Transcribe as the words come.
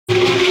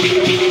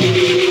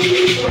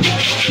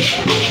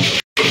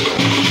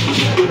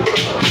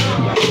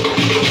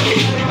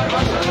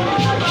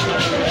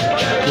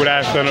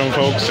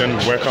folks, and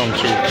welcome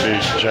to the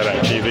Jedi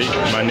TV.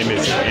 My name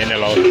is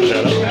NLO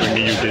Jedi,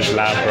 bringing you this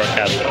live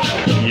broadcast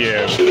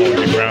here on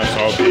the grounds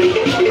of the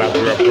live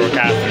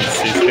broadcasting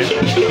system.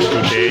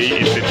 Today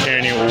is the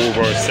turning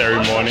over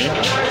ceremony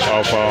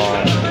of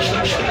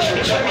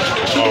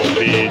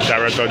the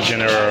Director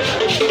General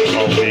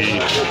of the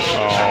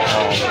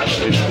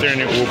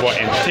turning over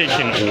and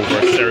taking over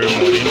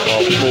ceremony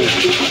of both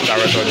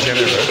Director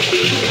General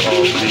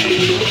of the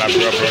live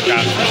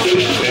broadcasting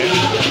system.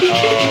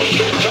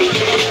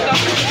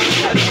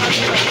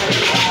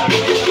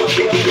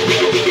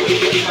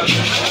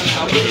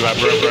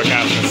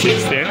 Broadcasting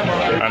system,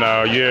 and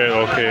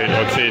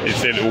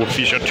it's the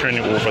official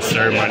turning over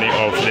ceremony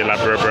of the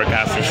Liberia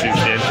Broadcasting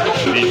System.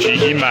 The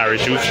GE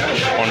Emeritus,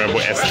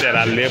 Honorable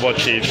Estella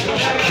Liberty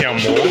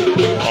Kelmo,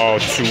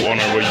 to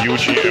Honorable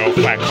Eugene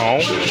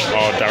Fahngon,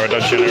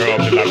 Director General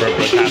of the Liberia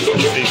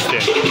Broadcasting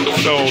System.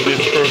 So this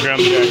program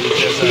is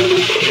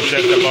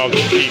just about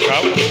to pick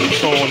up.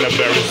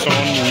 Very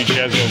soon, we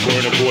just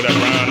going to go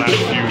around as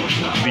you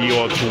be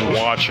able to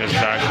watch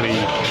exactly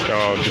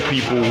the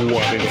people who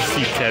have been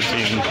seated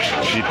in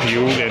the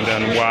field and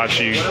then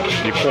watching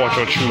the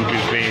portrait troop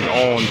is being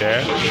on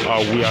there.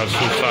 We are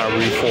so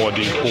sorry for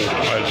the poor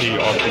quality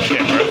of the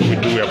camera. We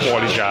do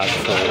apologize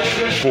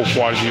for poor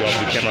quality of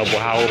the camera,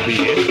 but however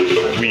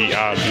we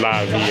are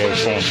live here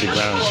from the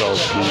grounds of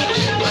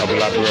the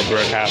Liberia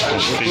Broadcasting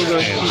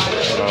System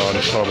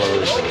the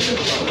cover.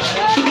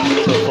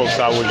 So folks,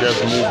 I will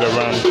just move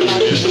around through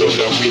this so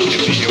that we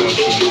can be able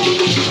to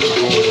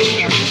go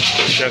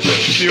just a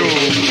few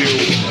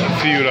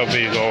of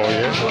these all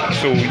here.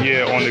 So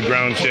here on the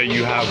ground here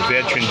you have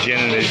veteran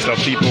journalists or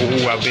people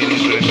who have been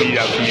into the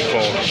media field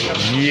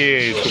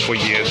for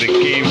years. They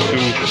came to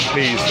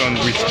pay some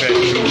respect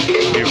to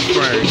a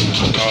friend,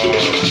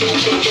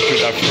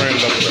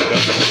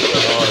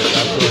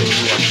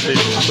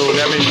 So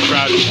let me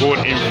try to go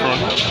in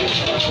front.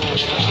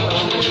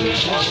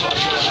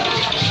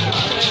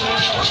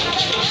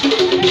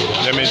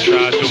 Let me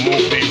try to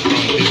move in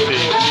front.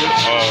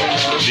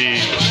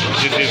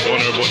 This is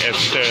Honorable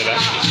Estella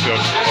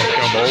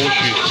Kelmo.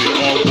 She's the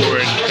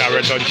outgoing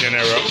Director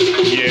General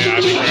here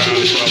at the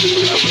grounds of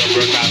the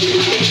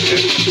broadcasting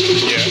system.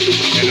 Yeah,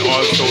 and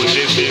also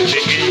this is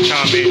the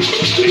incoming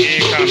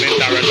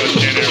Director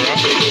General,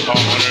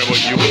 Honorable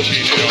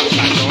Eugene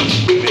Fahngon.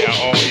 They are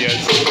all here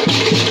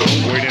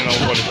waiting on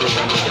for the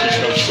program to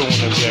pick up soon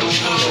and very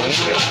soon,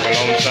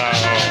 alongside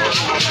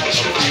a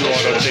few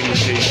other things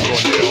going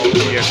on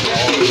here.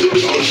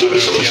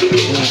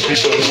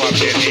 People who have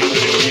been into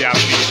the media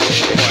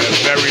for a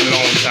very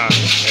long time,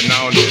 and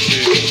now this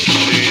is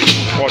the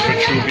portrait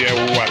troop here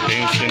who have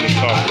been in the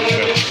top.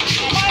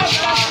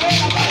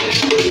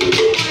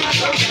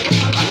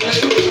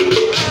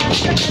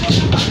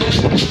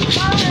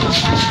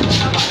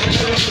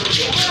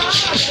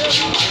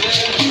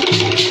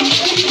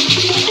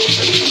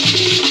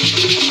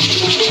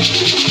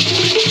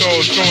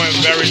 So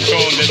very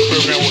soon this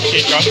program will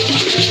kick up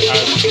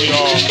as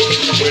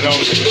we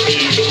don't see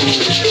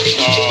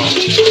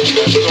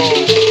so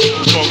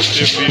folks,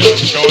 if we are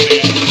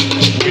joining,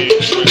 we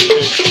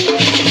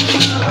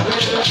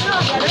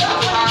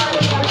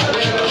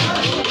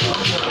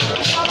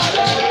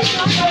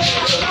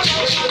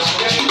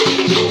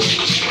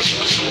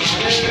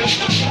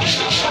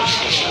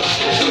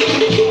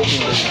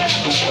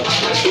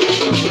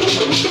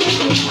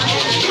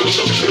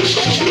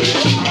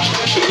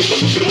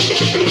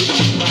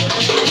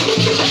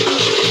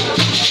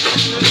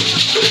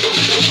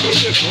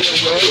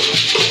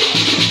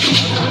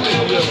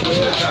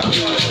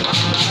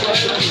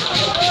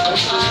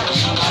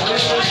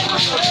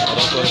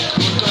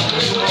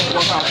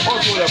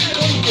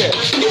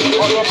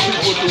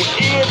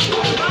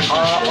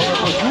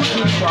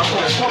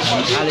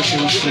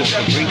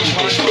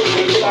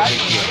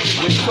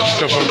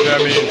So folks, let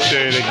me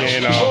say it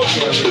again, if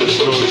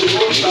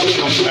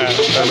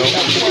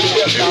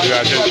you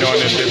are just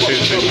joining, this is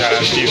the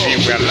Jedi TV.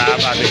 We are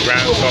live at the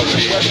grounds of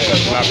the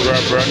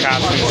Liberia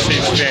Broadcasting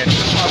System,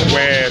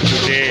 where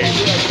today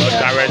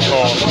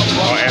Director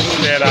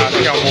Estella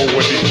Kelmo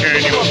will be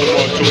turning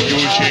over to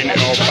Eugene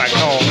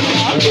Fahngon,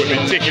 who will be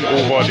taking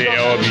over the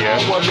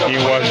LBS. He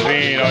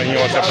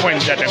was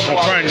appointed and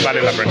confirmed by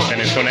the Liberia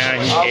Senate, so now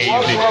he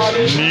is the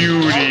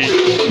newly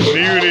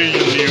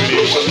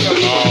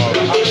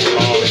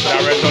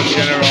Director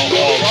General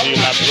of the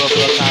Liberia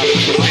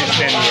Broadcasting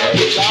System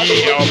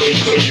here,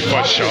 ELBC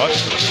for short.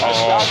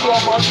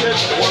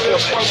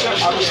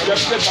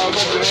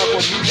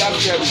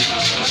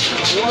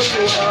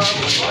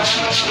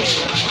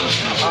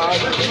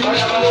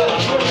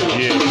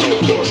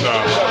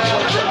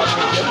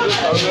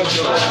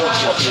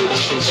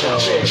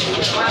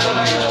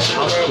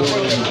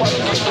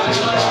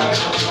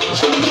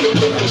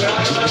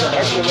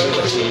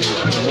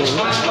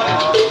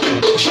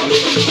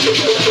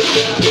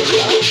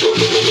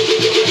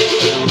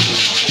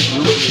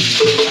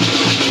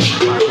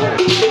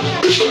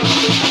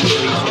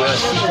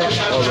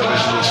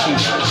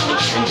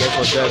 just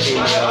observing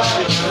a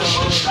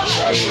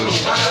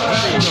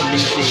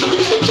meeting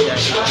that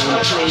is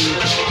being played.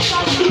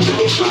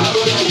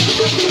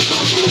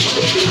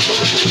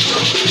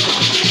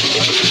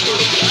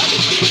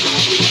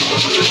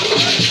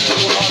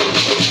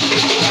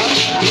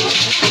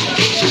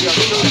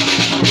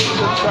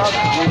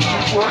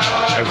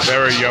 A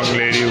very young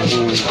lady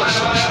who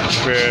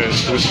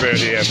spared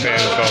the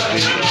affairs of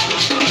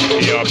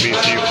the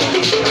RBC for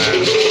some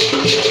time.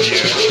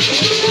 Yeah.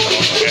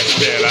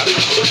 Estella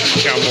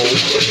Campbell,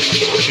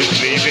 she's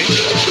leaving,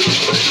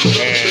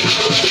 and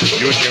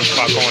Eugene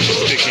Fahngon is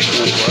taking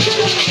over.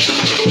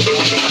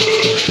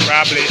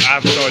 Probably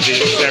after the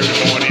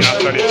ceremony,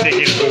 after the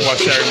taking over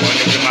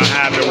ceremony, we might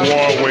have a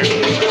war with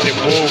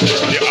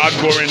the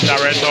outgoing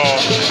director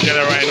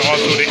general and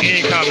also the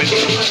incoming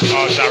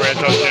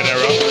director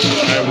general.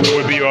 And we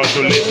will be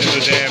also listening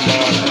to them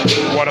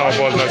what our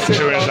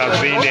experience has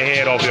been the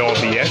head of the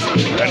RBS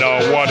and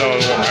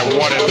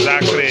what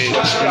exactly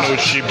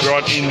she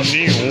brought in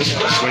new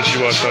when she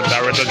was the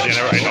director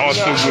general, and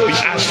also we'll be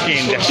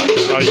asking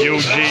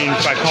Eugene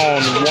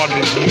Fahngon what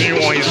is new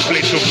on his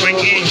plate to bring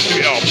into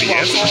the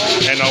RBS,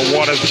 and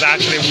what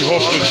exactly we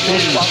hope to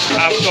see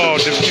after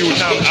the few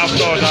times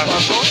after that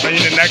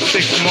in the next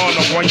 6 months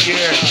or 1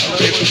 year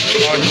if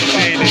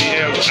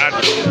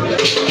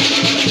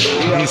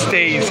he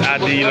stays at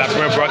the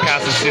Liberia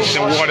broadcasting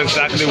system. What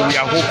exactly we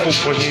are hopeful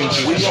for him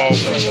to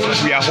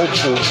we are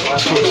hopeful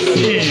to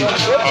see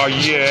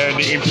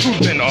the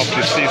improvement of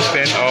the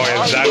system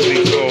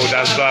exactly. So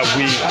that's why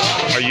we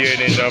are here in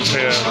the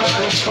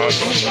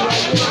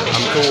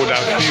I'm told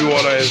that few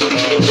other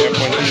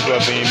appointments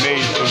were being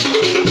made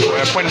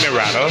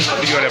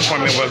few other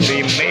appointments were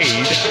being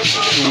made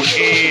to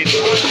aid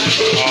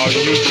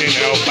Eugene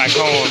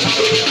Fahngon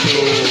to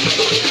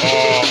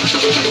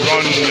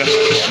run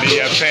the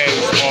affairs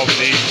of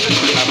the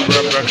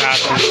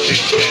broadcasting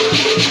system.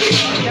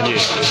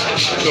 Yes.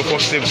 So for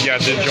Sylvia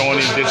the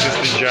joining, this is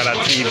the Jala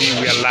TV.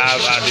 We are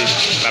live at the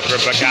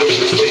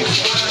broadcasting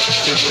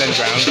system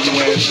grounds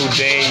where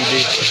today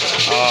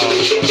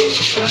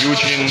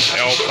Eugene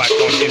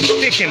Fahngon is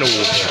taking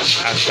over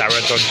as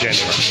Director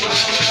General.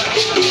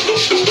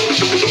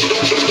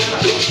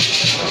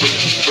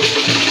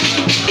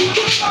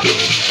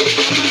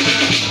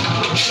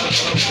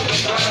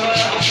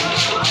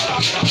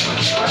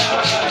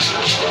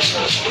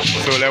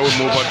 So let us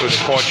move on to the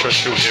portrait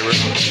shoot here.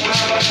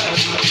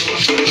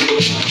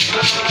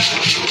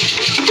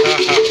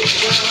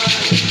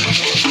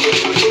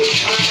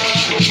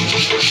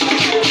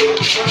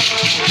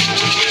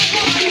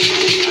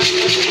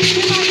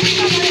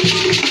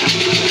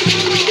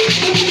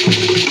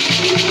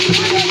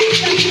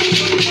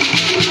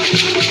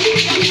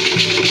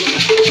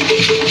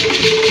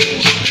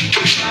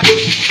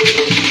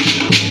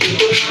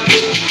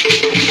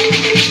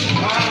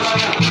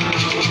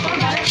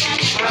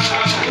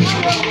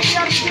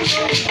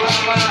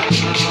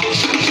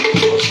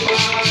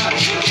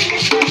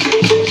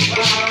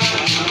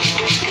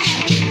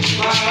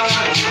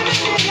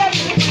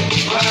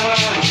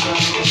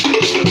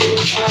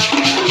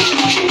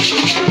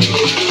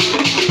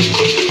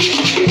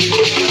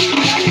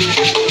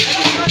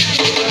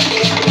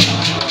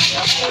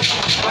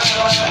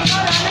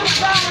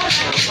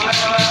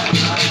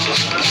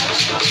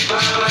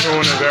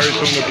 Very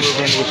soon the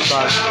program will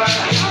start.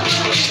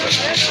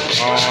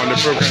 The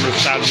program will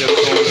start just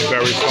soon,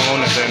 very soon,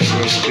 and then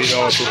we'll be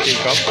able to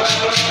pick up.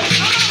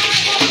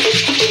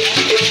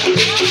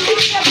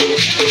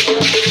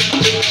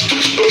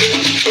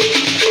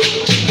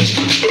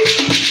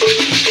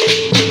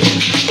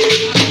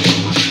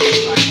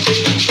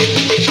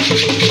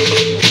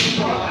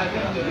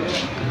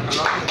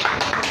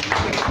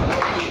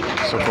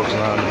 So folks,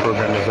 now the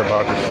program is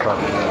about to start.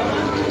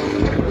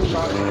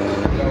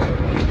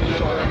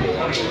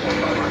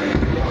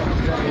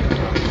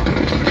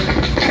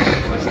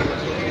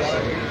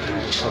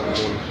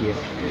 Here,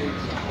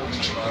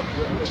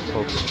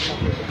 folks,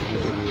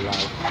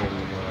 live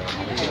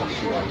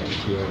from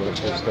here, we're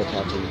posted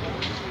at the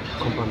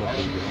compound of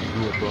the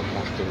new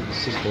broadcasting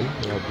system.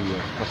 There will be a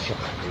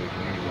workshop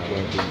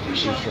where the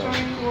official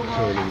turning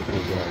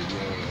over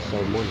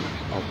ceremony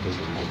of the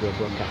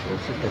broadcasting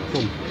system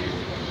from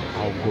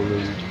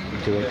outgoing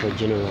Director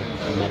General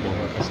Madam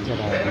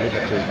Estella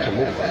Liberty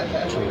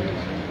to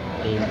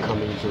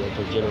incoming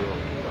Director General.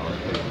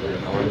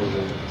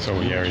 So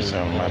here is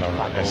Madam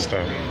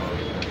Esther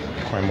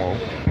Quemo,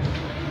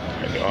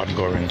 the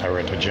outgoing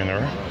Director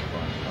General,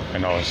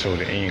 and also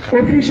the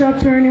incoming. Official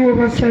turning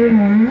over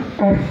ceremony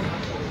of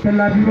the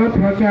Liberia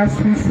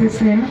Broadcasting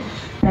System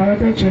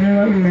Director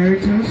General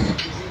Emeritus,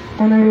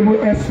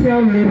 Honorable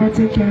Esther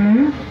Liberty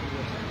Kemen,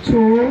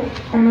 to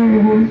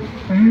Honorable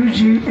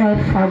Eugene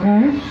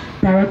Fahngon,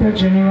 Director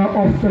General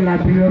of the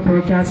Liberia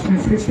Broadcasting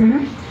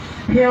System,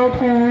 held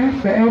on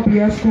the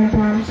LBS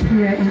compound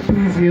here in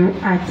Queensville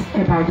at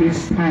about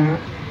this time.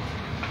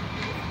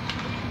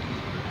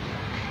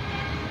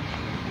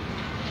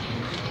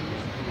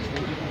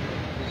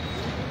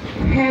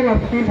 Head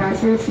of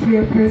embassies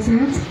here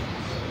present,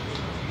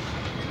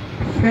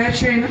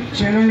 veteran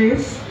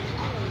journalists,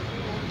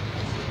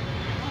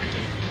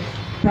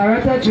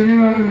 Director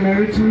General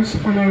Emeritus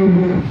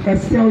Honorable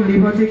Estelle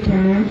Liberty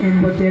Kenyon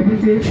and the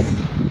deputies,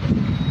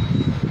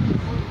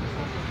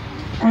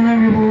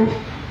 Honorable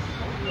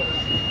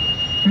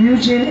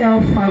Eugene L.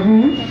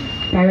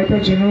 Fahngon, Director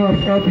General of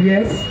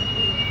LBS,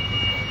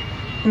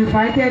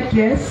 invited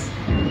guests,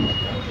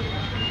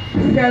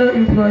 fellow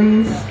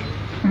employees,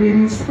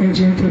 ladies and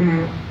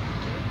gentlemen.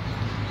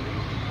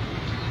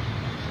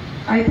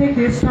 I take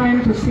this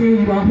time to say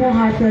you are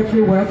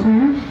wholeheartedly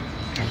welcome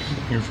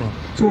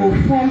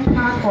to form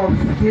part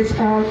of this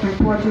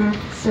all-important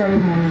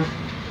ceremony.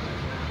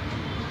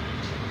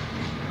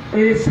 It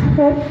is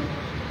hoped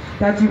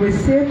that you will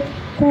sit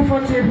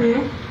comfortably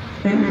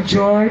and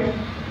enjoy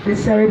the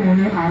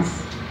ceremony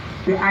as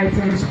the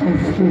items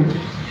of food.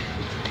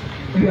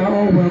 You are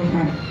all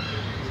welcome.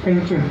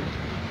 Thank you.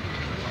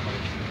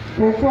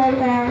 We'll call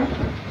on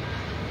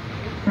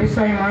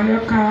Mr.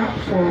 Emmanuel Carr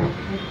for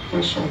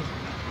question.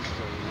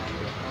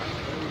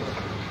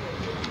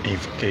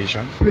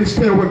 Invocation. Please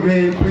stay with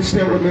me. Please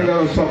stay with me. Let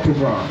us talk to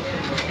God.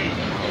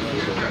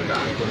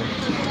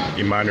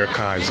 Emmanuel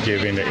Carr is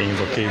giving the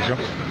invocation.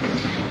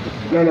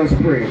 Let us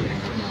pray.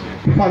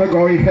 Father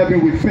God in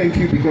heaven, we thank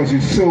you because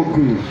you're so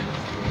good.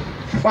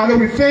 Father,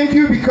 we thank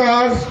you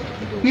because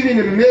even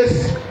in the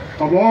midst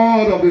of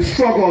all of the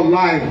struggle of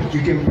life,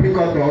 you can bring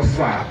us thus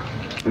far.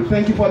 We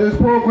thank you for this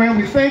program.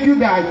 We thank you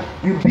that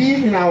you be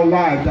in our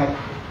lives, that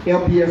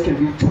LPS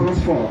can be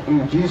transformed.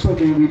 In Jesus'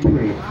 name we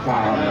pray.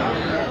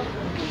 Amen.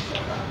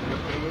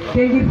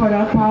 Thank you for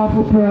that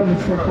powerful prayer,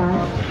 Mr.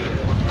 Carr.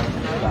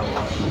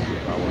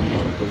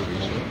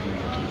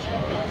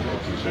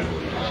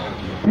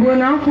 We will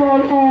now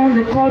call on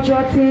the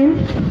cultural team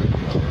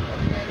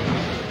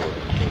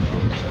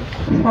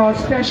for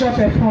special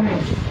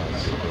performance.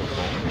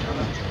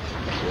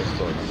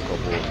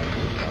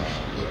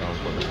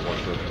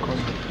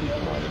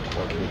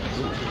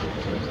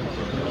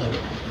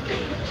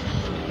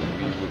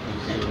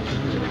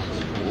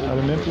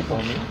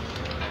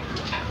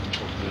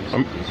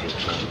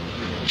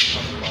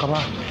 Come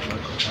on.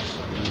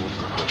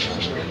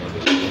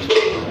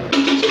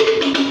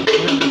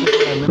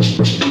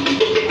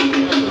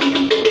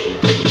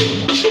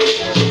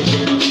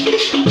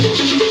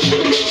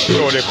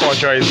 So the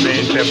culture is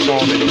being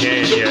performed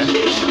again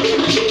here.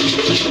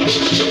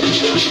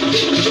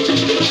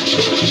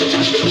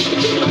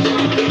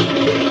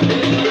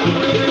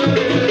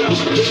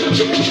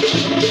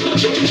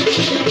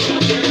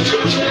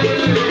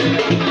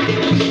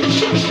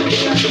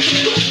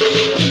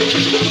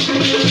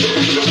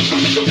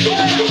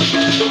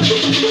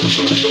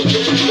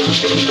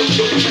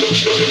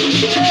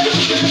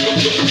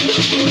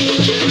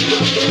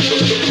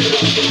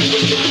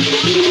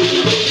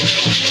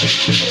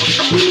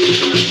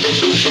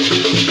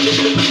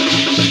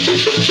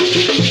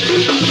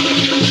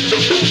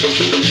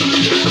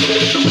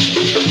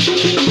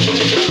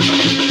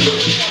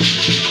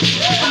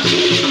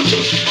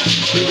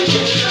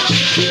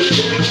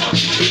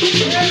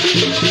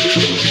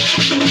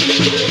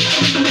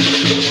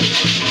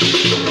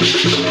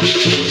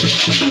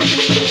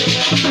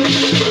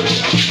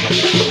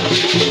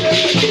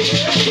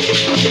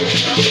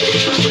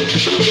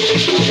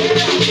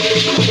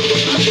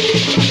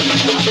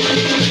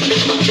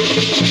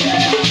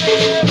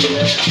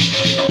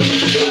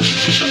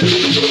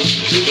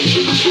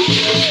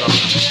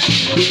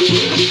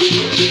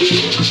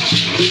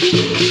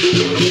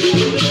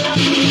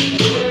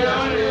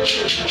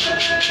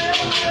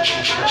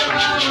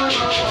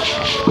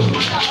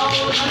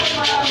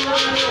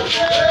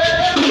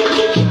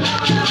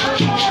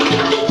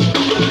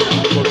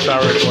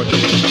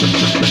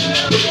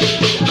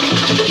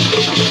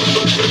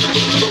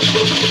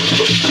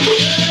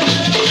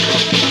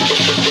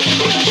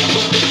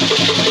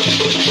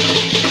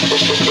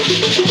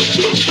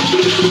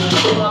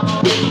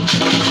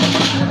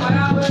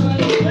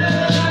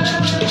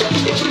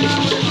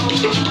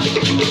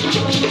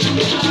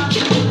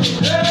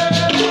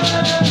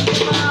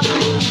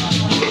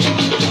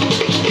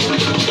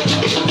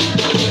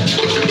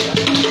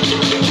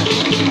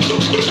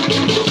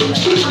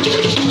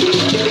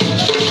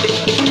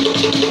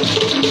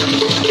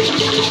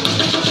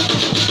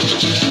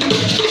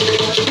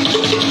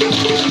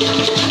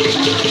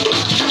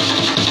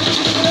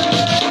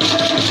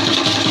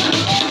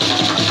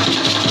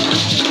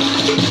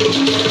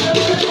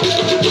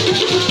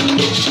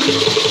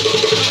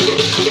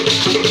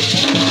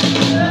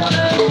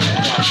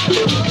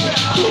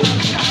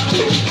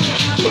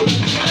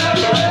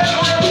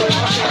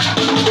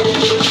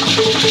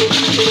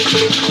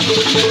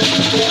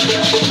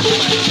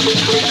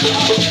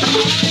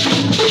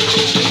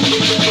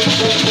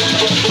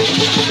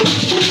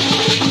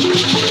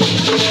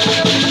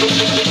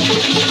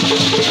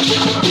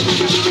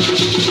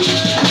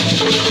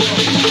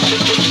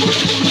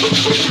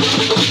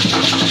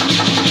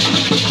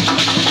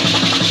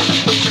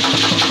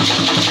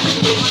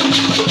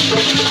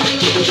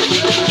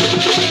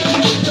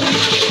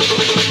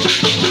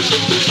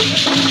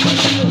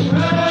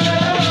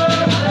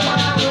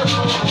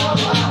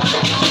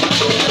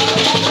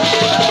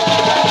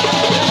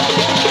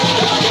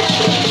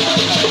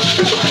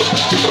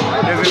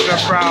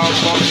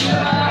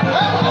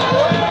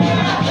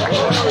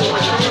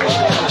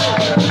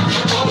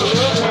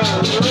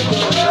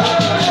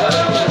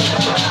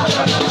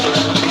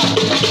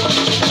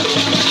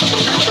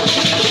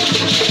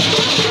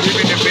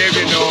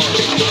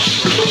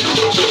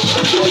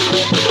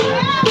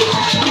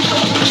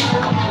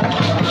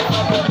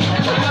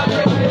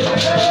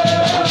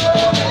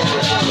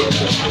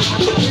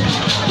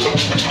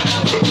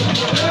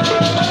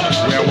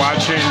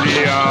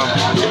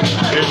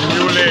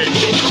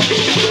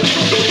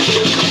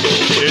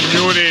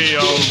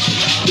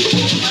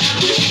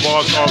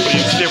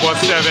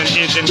 Labor 7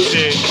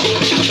 Agency,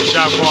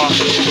 Jaguar,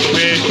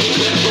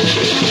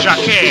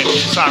 Jacket,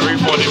 sorry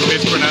for the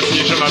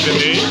mispronunciation of the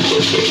name,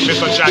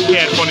 Mr.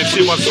 Jacket from the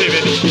Civil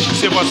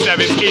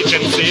Service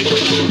Agency,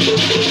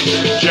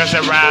 just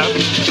arrived.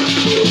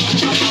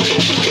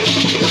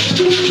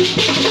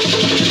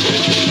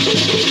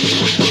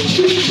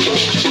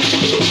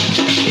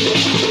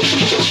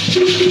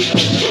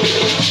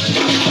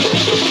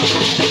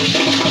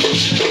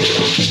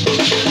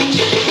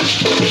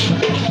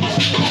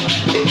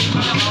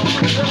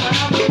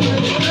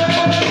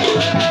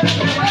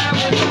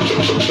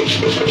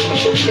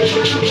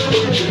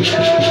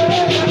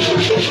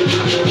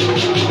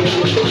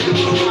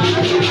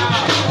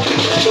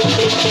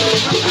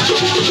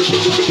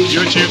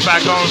 Eugene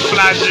Fahngon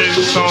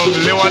flashing some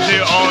liberty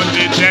on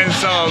the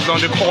dancers on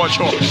the porch.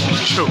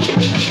 Sure.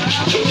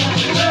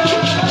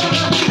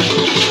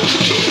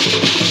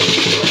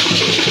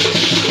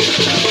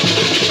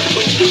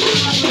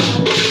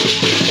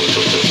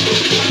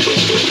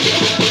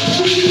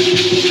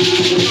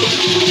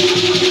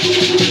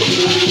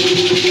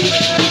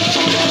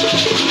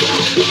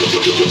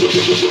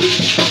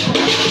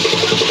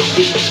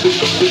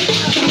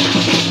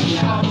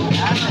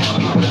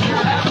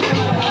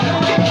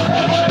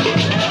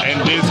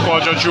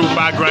 True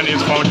background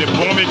is from the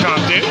Bombay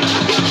County.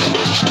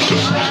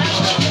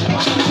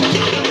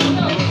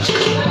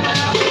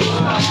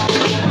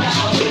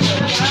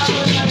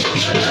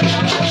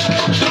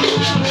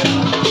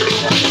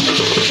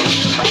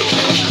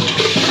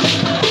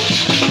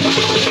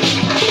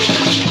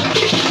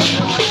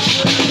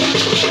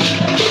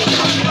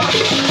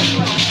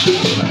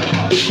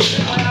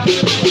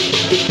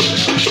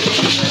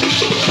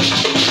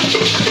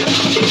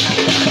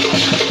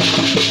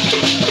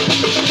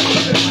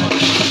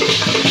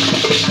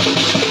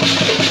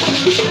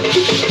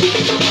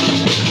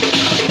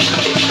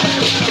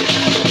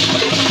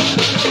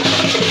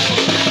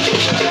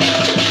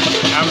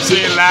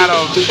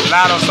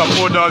 Lot of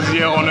supporters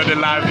here under the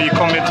live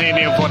commenting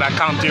here for the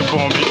county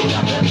bombing.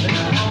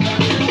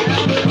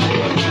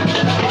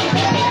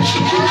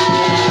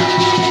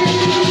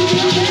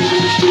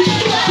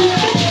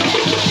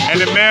 And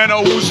the man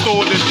who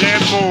stole the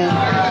dance move,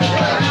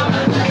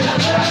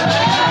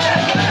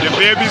 the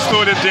baby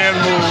stole the dance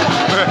move.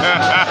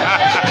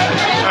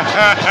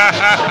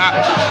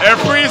 A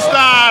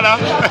freestyler.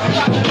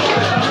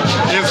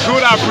 It's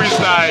good at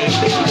freestyle.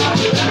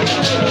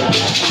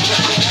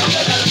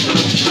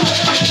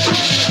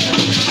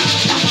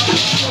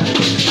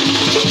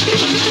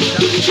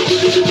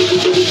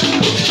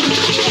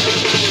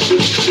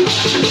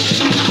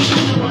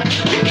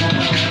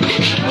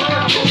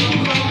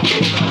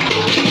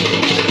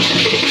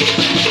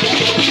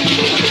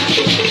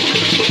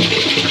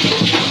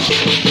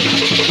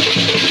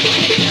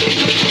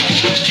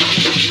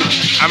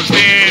 I'm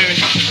seeing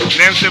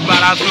Nancy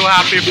Bala so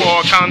happy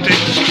for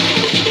counting.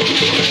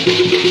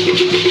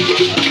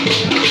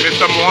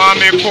 Mr.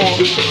 Mohamed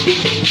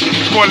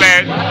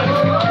Colette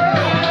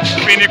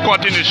finish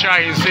cutting the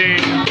shot and see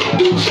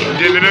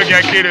the little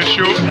guy kid the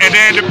show. And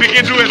then the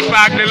picking through his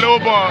back, the low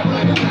ball.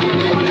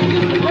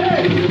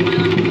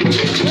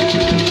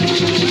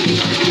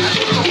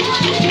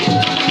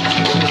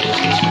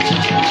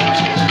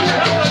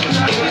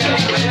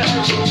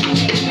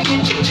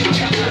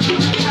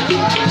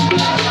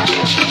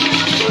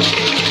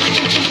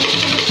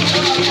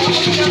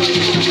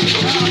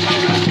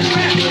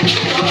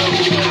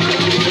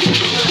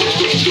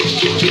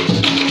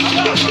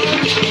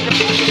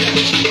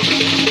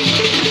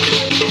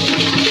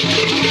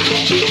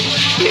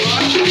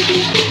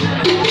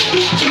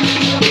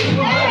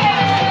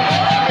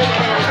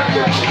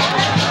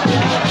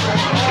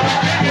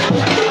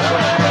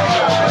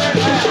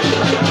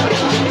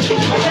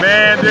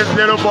 This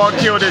little boy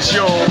killed the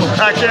show.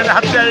 I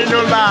cannot tell you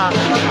no lie.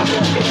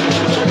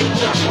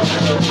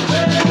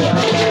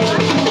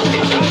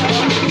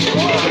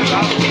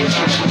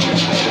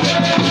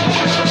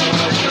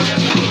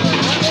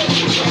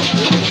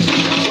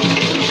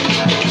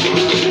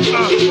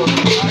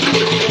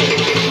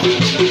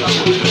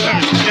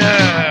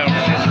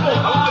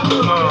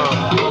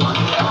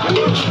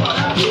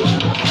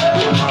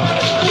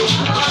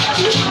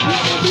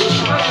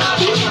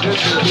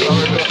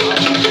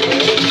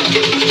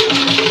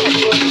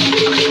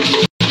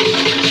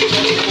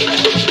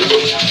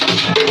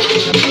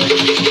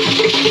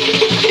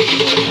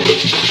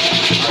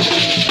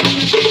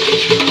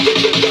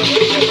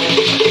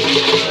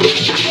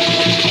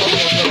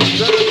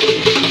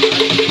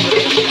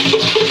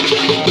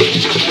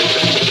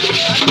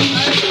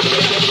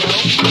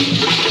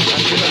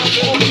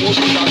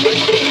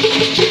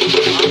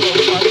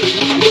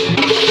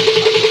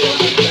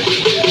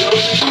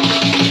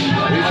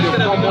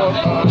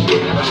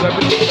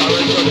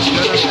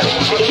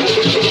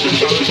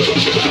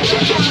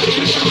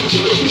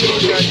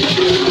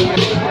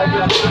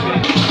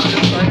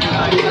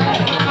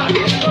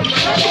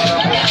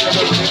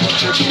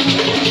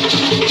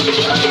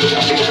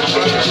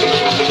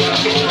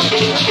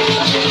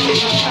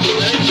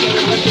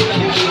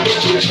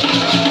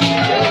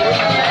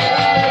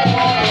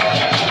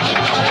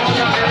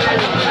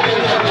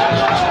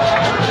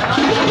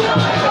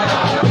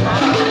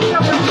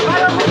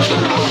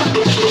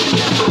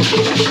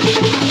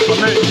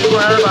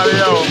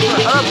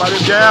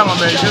 That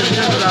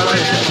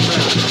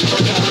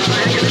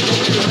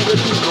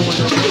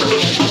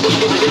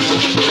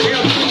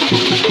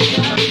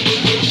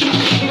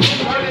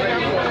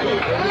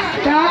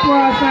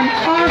was an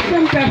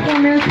awesome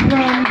performance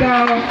from the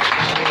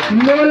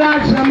Lola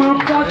Jama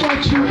Culture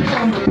Troupe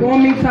from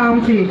Bombing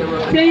County.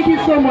 Thank you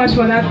so much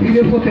for that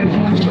beautiful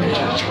performance.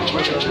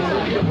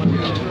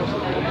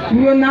 We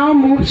will now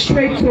move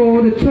straight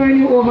to the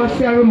turning over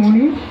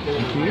ceremony.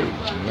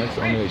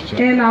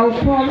 And I will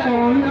call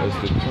on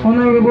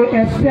Honorable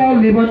Estelle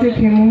Liberty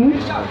Kimu,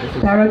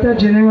 Director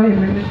General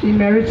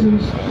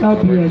Emeritus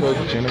LBS.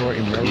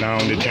 Now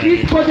the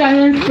Please put your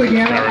hands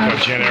together. Director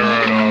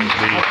General of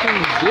the.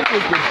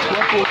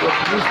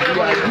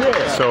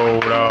 So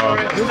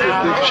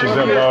she's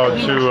about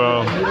to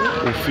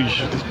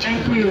officially.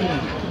 Thank you.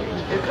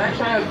 It's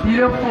actually a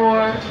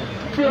beautiful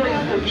feeling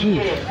to be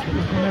here.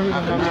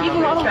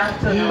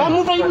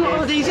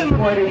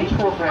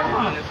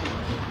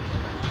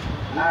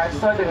 I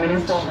saw the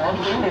Minister of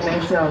Health, the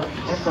Minister of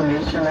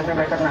Information, let me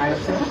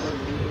recognize him.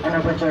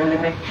 Honorable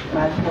Journalist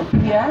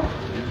Matthew,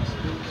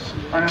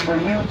 Honorable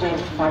Eugene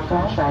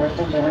Fahngon,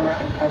 Director General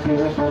of the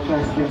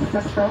Broadcasting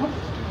System,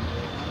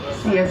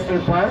 CSA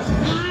Bus,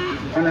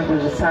 Honorable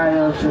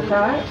Josiah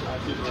Chukar.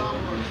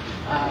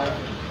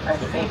 I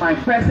see my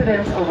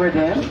president over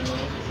there,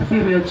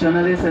 Female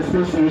Journalists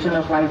Association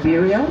of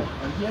Liberia,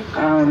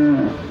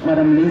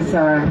 Madam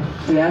Lisa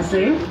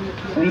Diase,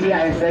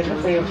 media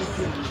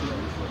executives,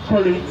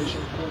 colleagues,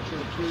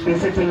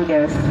 visiting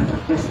guests,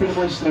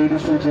 distinguished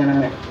ladies and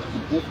gentlemen.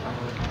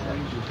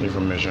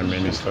 Information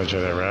Minister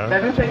General.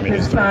 Let me take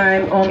this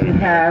time on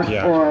behalf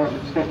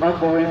of the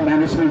outgoing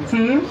management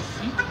team,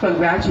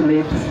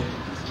 congratulate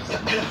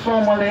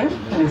formally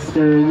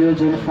Mr.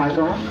 Eugene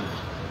Fahngon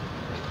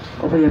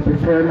over your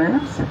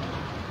performance,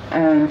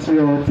 and to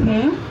your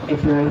team,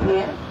 if you're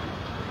here,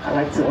 I'd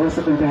like to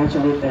also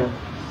congratulate them.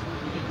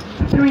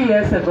 3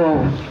 years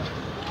ago,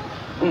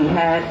 we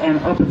had an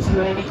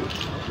opportunity,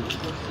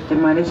 the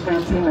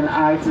management team and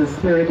I, to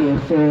steer the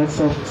affairs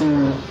of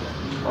the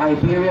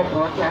Liberia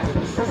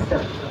Broadcasting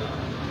System.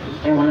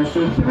 And when I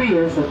say 3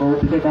 years ago,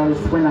 because that was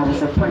when I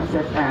was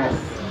appointed as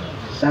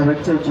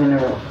Director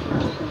General.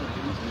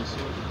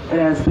 It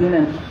has been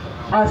an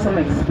awesome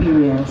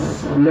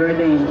experience,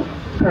 learning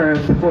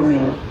curve for me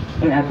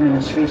in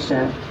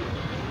administration.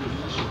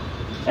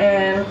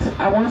 And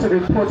I want to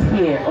report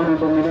here,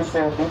 Honorable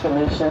Minister of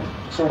Information,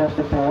 Chair of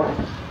the Board,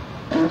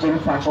 Eugene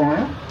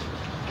Fahngon,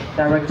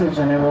 Director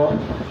General,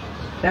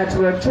 that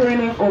we're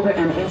turning over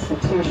an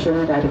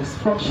institution that is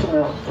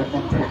functional and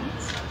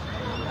intact.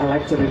 I'd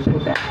like to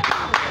repeat that.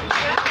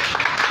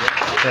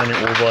 Turning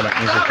over an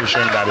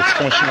institution that is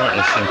functional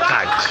and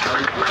intact.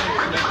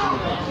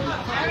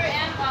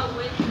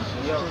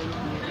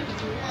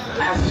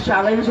 As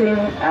challenging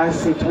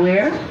as it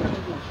were,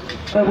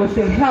 but with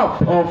the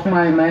help of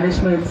my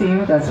management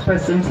team that's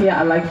present here,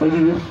 I'd like for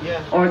you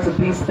all to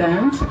please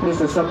stand.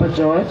 Mr. Supper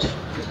George,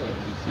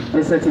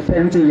 Mr.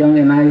 Tipente Young,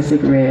 and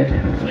Isaac Red.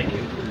 Thank you.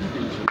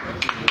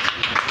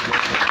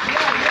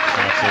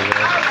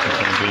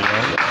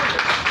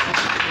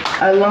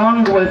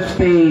 Along with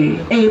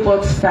the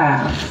able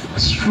staff,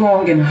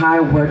 strong and high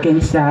working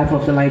staff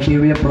of the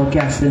Liberia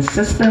Broadcasting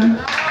System,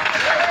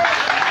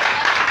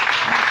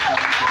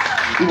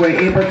 we were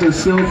able to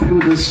sail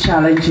through these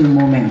challenging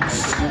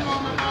moments.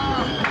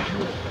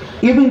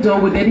 Even though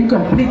we didn't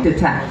complete the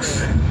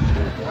task,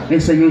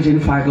 Mr. Eugene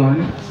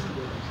Fahngon,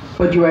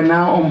 but you are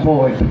now on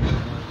board,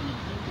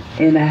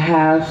 and I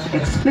have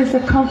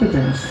explicit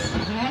confidence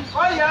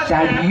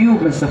that you,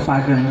 Mr.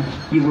 Fahngon,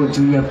 you will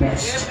do your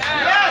best.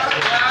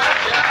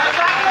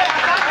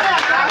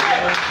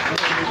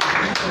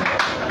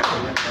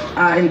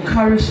 I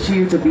encouraged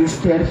you to be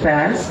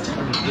steadfast,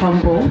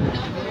 humble,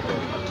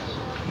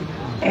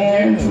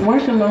 and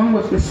work along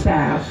with the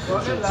staff,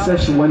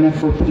 such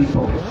wonderful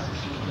people.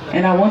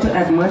 And I want to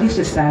admonish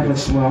the staff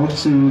as well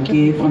to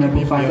give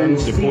Honorable Fahngon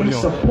the same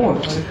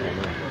support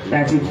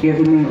that you've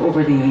given me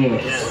over the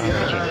years.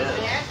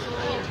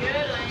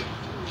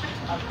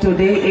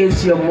 Today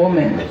is your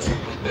moment,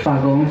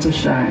 Fahngon, to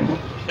shine.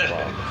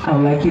 I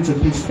would like you to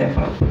please step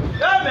up.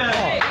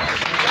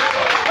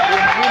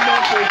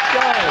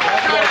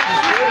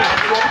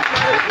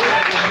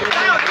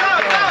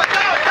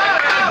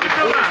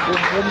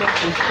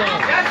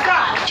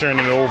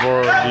 Turning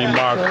over the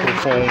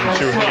microphone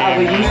to him. I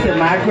will use the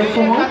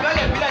microphone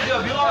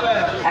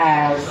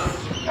as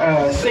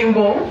a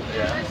symbol.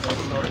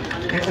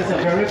 This is a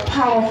very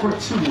powerful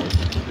tool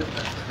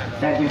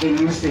that you can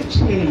use to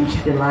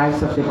change the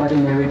lives of the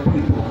ordinary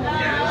people.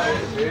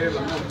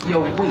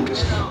 Your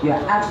weight, your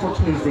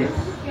advocacy,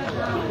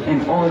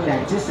 and all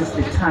that. This is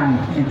the time,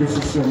 and this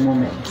is your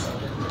moment.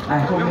 I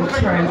hope you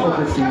turn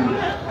over to you.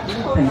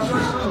 Thank you.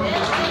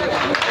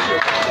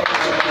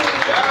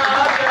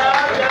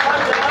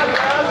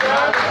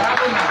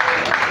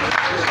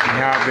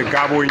 Have the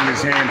gobble in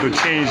his hand to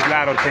change a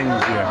lot of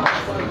things here.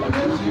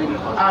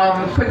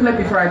 Quickly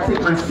before I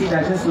take my seat,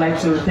 I'd just like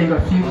to thank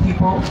a few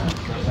people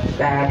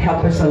that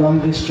helped us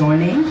along this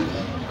journey.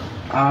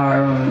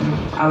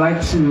 I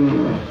like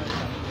to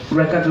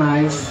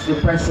recognize the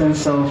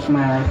presence of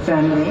my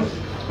family,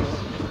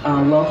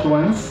 loved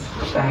ones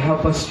that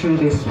help us through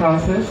this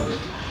process.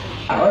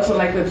 I also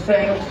like to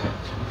thank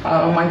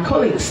my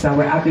colleagues that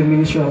were at the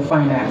Ministry of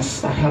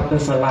Finance that helped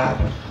us a lot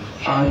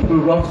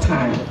through rough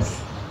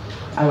times.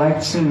 I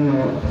like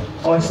to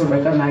also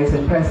recognize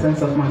the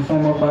presence of my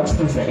former boss,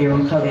 Mr.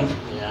 Aaron Cully,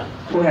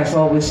 who has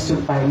always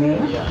stood by me.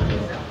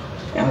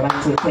 And I'd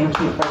like to thank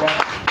you for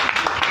that.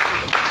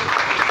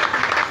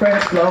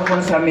 Friends, loved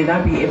ones, I may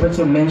not be able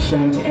to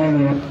mention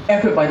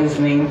everybody's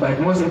name, but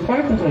most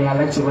importantly, I'd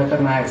like to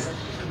recognize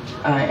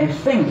and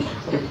thank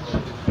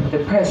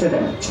the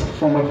president,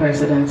 former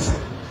president,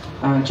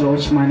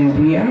 George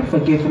Mani, for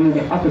giving me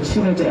the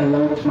opportunity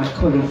along with my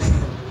colleagues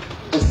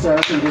to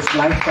serve in this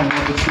lifetime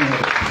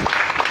opportunity.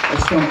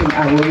 It's something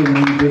I will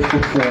remain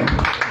grateful for.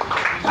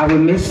 I will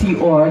miss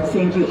you all.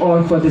 Thank you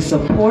all for the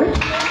support.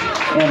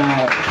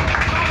 And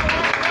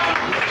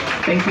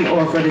thank you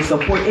all for the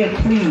support. And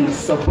please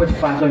support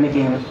Fahngon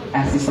again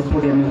as you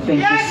supported me.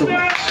 Thank you so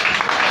much.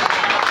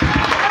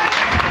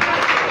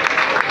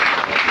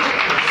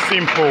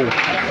 Simple,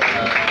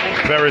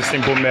 very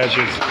simple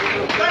measures.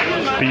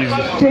 Please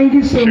Thank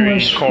you so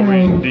much.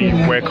 encourage the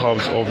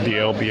workers of the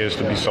LBS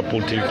to be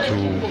supportive to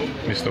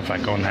Mr.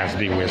 Fahngon as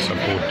they were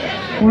support.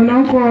 We'll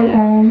now call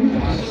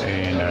on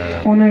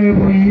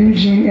Honorable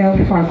Eugene L.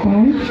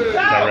 Fahngon,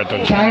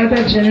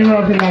 Director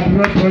General of the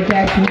Liberia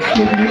Broadcasting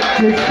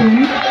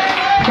System,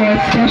 for a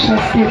special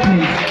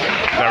statement.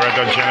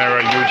 Director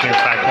General Eugene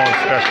Fahngon,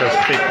 special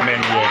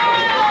statement will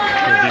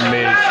be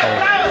made.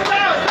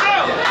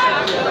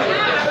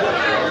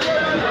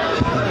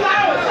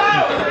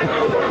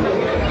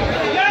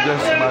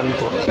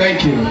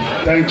 Thank you.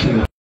 Thank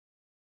you.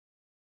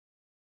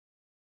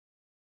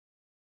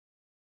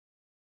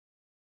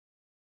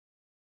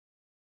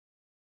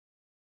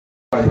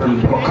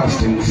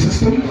 Broadcasting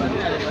system.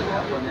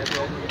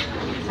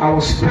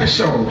 Our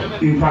special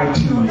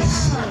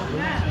invitees,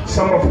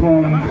 some of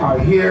whom are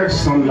here,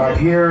 some not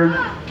here,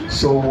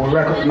 so we'll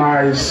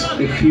recognize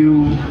a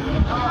few.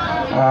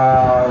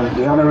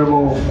 The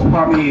Honorable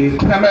Kwame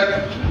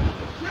Clement,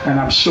 and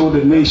I'm sure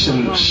the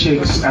nation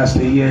shakes as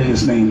they hear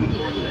his name.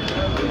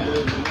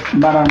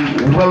 Madam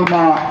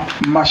Wilma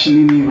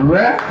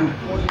Mashinini-Re,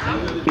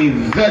 a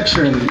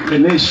veteran, the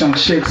nation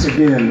shakes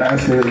again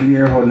as they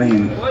hear her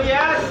name.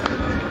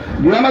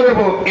 The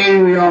Honorable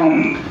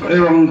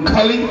Aaron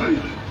Cully,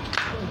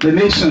 the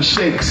nation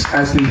shakes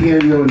as they hear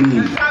your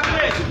name.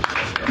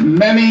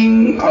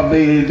 Many of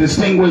the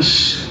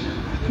distinguished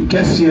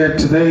guests here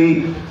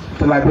today,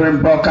 the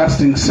Liberian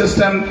Broadcasting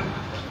System,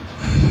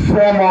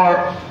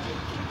 former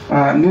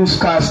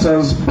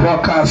newscasters,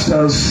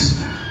 broadcasters,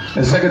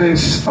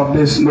 executives of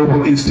this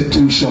noble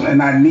institution, and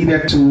I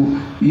needed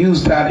to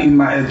use that in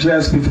my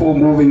address before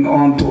moving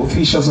on to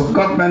officials of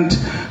government,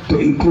 to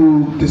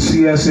include the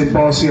CSA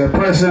boss here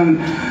present,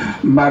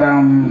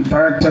 Madam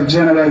Director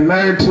General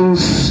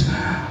Emeritus,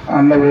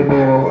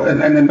 Honorable,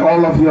 and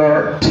all of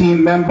your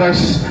team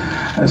members,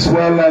 as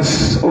well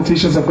as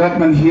officials of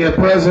government here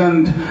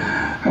present,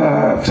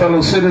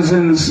 fellow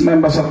citizens,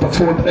 members of the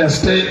Fourth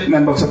Estate,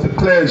 members of the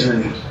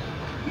clergy.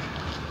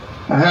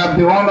 I have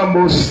the honor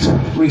most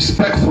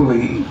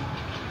respectfully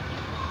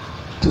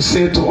to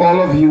say to all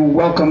of you,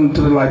 welcome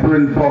to the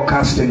Liberian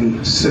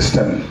Broadcasting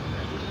System,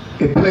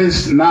 a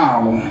place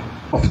now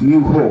of new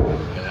hope,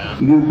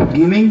 new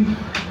beginning,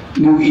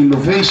 new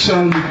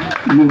innovation,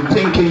 new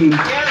thinking,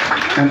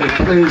 and a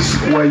place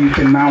where you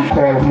can now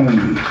call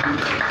home.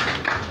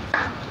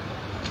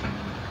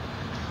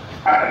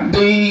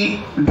 The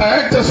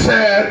director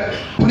said,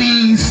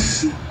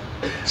 please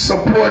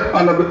support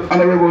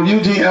Honorable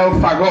Eugene L.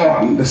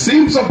 Fahngon, the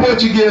same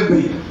support you gave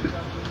me.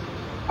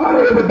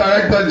 Honorable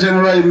Director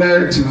General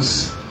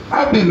Emeritus,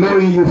 I've been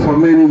knowing you for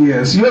many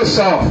years. You're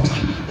soft.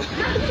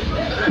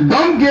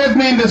 Don't give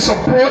me the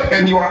support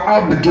and you are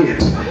out the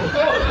gate.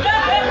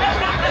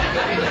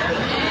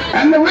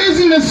 And the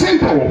reason is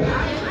simple.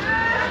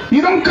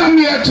 You don't come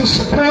here to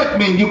support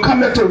me, you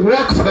come here to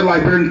work for the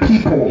Liberian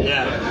people.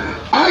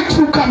 I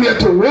too come here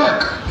to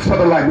work for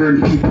the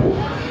Liberian people.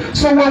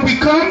 So when we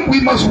come,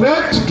 we must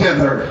work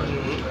together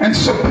and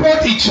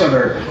support each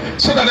other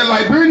so that the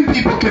Liberian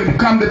people can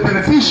become the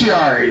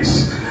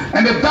beneficiaries.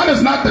 And if that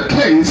is not the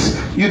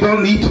case, you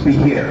don't need to be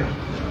here.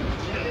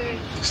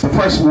 It's the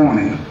first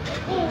warning.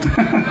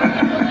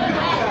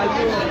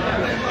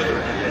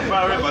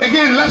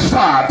 Again, let's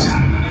start.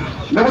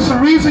 There was a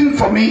reason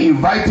for me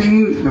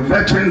inviting the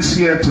veterans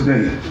here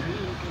today.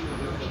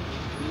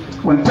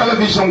 When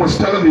television was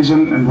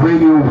television and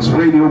radio was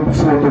radio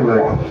before the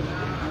war,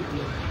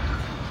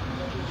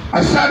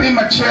 I sat in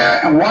my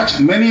chair and watched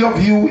many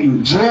of you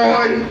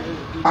enjoy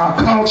our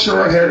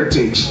cultural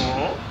heritage.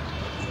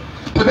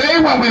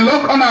 Today, when we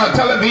look on our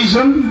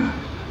television,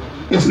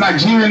 it's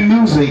Nigerian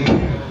music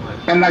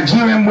and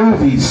Nigerian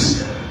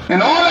movies.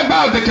 And all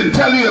about, they can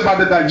tell you about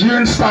the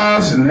Nigerian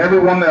stars and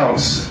everyone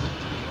else.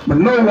 But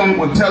no one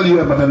will tell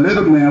you about the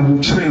little man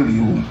who trailed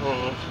you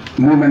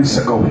moments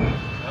ago.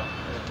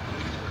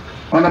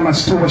 Under my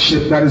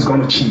stewardship, that is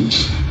going to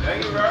change.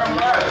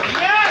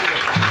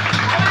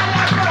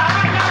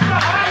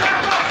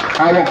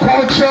 Our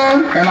culture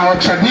and our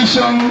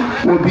tradition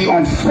will be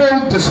on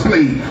full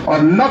display,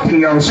 or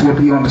nothing else will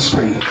be on the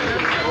screen.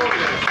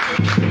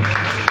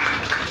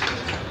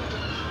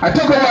 I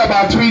took over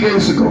about 3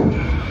 days ago.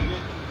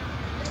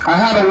 I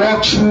had a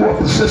walkthrough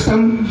of the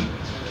system,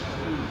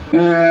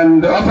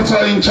 and the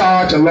officer in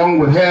charge, along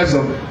with heads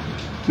of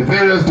the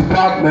various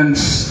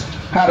departments,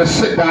 had to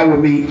sit down with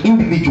me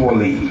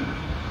individually.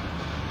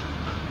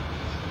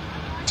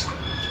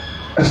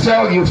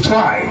 Estelle, you've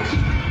tried.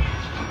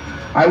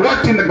 I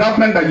worked in the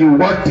government that you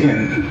worked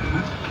in.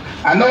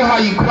 I know how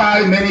you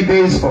cry many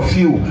days for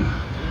fuel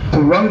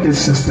to run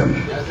this system.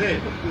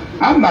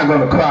 I'm not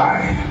going to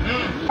cry.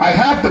 I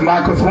have the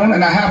microphone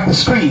and I have the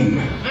screen.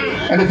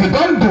 And if you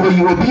don't do it,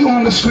 you will be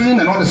on the screen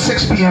and on the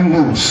 6 p.m.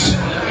 news.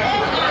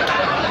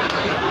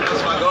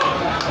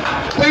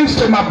 Thanks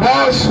to my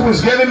boss who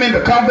has given me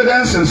the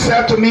confidence and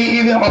said to me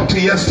even up to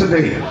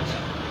yesterday,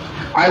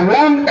 I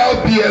want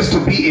LPS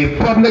to be a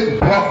public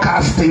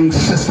broadcasting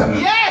system.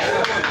 Yes!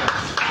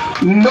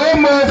 No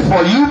more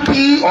for UP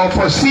or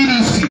for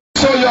CDC.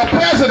 So your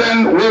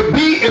president will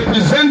be a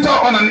presenter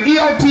on an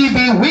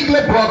ELTV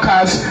weekly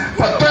broadcast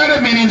for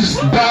 30 minutes,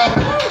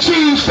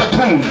 change the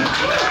tune.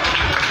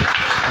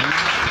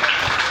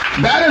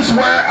 That is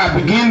where I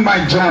begin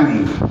my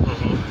journey.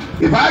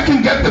 If I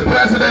can get the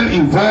president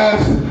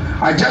involved,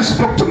 I just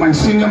spoke to my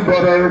senior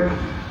brother,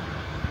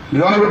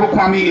 the Honorable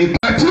Kwame.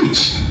 I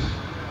teach,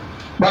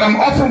 but I'm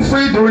often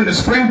free during the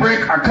spring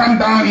break. I come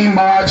down in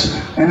March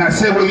and I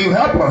say, will you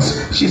help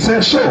us? She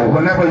says, sure,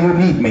 whenever you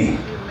need me.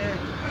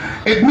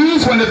 It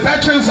means when the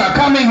veterans are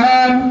coming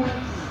home,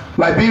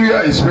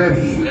 Liberia is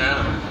ready.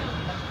 Yeah.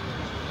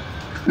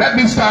 Let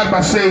me start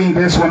by saying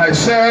this. When I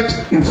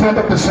said in front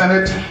of the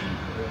Senate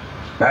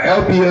that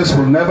LPS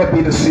will never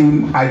be the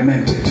same, I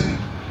meant it.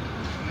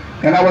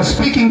 And I was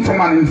speaking from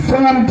an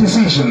informed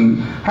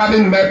decision,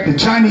 having met the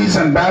Chinese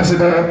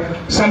ambassador,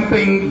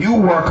 something you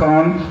work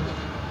on.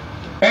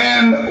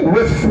 And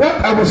with what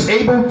I was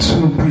able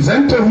to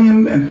present to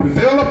him and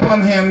prevail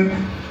upon him,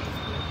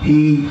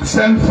 he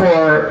sent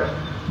for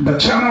the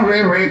Channel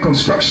Railway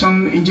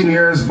construction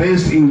engineers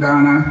based in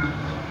Ghana,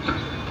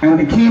 and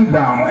they came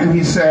down and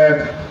he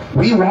said,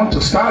 we want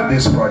to start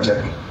this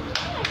project.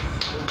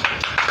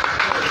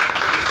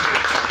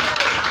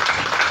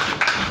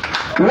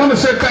 We want to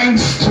say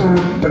thanks to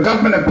the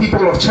government and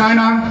people of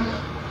China.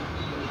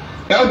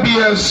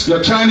 LBS,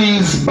 your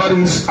Chinese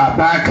buddies are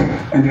back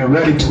and they're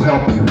ready to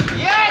help you.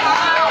 Yes!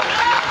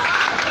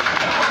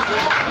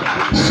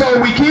 So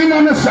we came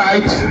on the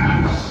site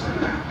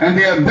and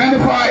they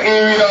identify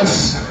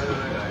areas,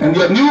 and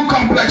your new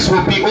complex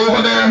will be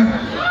over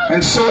there.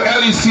 And so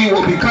LEC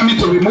will be coming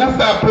to remove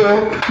that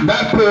pole,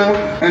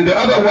 and the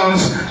other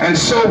ones, and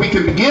so we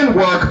can begin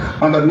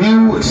work on the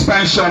new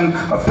expansion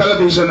of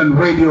television and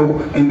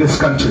radio in this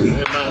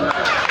country.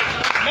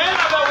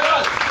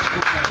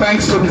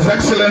 Thanks to His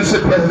Excellency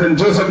President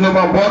Joseph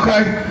Newman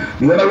Walker,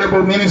 the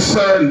Honorable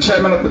Minister and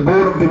Chairman of the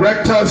Board of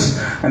Directors,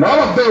 and all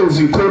of those,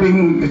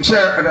 including the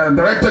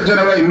Director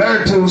General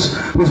Emeritus,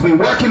 who's been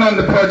working on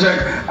the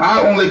project. I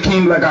only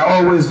came, like I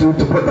always do,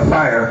 to put the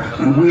fire,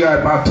 and we are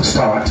about to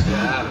start.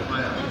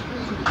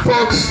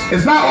 Folks,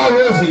 it's not all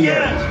rosy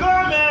yet.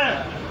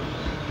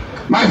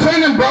 My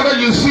friend and brother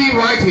you see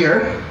right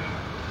here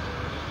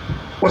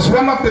was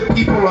one of the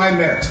people I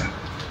met.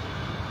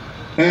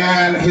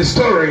 And his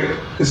story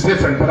is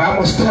different, but I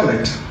must tell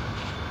it.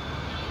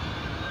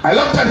 I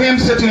looked at him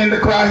sitting in the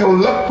crowd. He will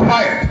look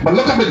quiet, but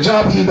look at the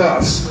job he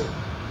does.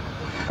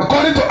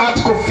 According to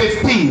Article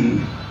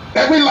 15,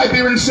 every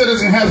Liberian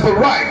citizen has the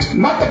right,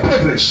 not the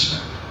privilege,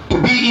 to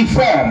be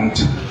informed,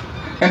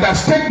 and that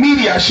state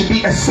media should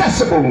be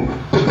accessible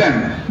to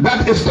them.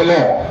 That is the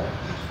law.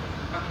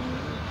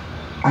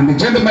 And the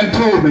gentleman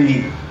told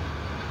me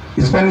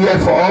he's been here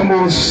for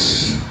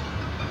almost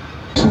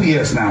 2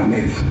 years now,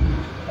 maybe.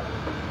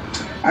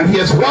 And he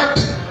has worked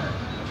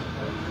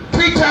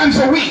 3 times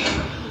a week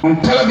on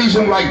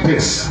television like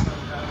this.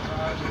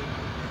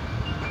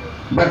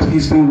 But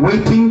he's been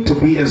waiting to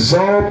be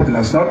absorbed and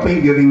has not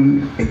been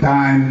given a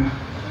dime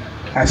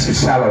as his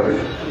salary.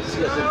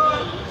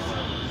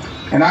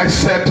 And I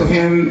said to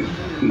him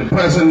in the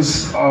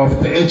presence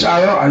of the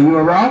HR, are you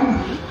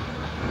around?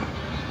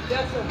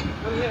 Yes, sir.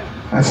 I'm here.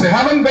 I said,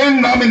 having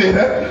been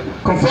nominated,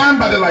 confirmed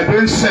by the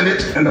Liberian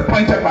Senate and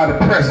appointed by the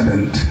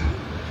President,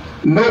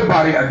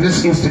 nobody at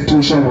this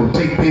institution will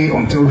take pay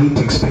until he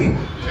takes pay.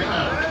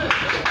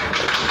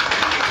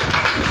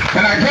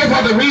 And I gave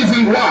her the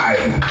reason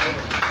why.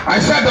 I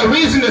said the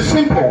reason is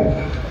simple.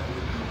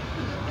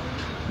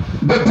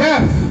 The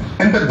deaf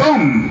and the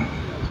dumb,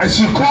 as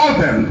you call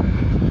them,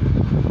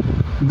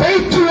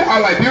 they too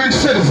are Liberian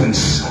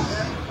citizens.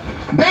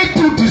 They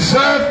too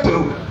deserve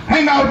to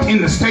hang out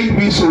in the state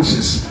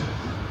resources.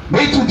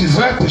 They too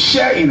deserve to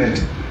share in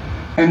it.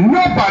 And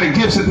nobody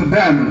gives it to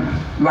them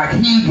like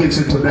he gives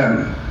it to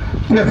them.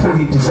 Therefore,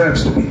 he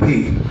deserves to be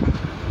paid.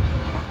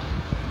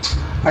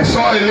 I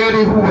saw a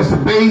lady who was the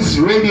base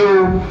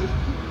radio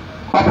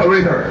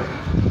operator.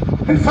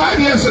 And 5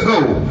 years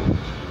ago,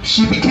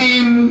 she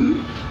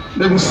became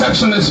the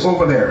receptionist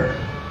over there.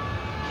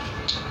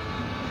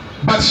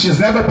 but she's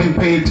never been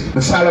paid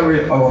the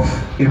salary of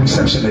a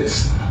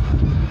receptionist.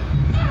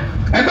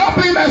 And don't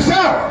blame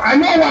Estelle. I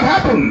know what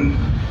happened.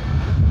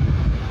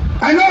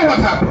 I know what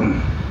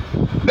happened.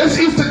 This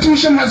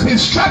institution has been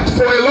strapped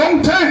for a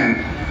long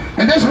time,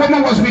 and this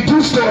woman was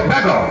reduced to a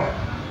beggar.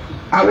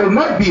 I will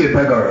not be a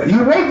beggar.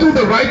 You won't do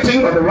the right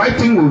thing, or the right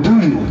thing will do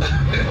you.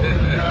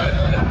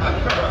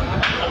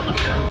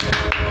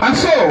 And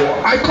so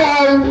I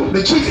called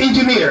the chief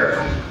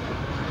engineer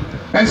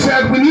and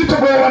said, we need to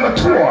go on a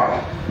tour.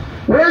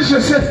 Where's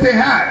your safety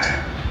hat?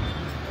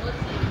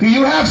 Do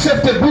you have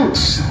safety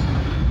boots?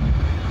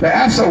 The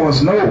answer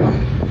was no.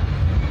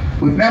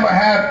 We've never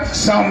had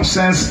some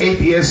since 8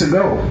 years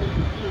ago.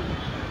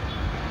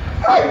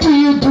 How do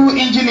you do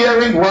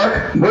engineering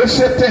work? No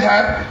safety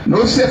hat,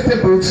 no safety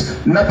boots,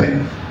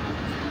 nothing.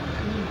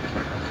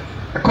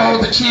 I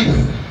called the chief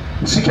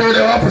security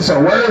officer.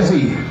 Where is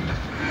he?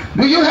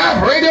 Do you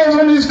have radios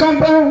on these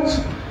compounds?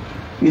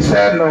 He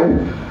said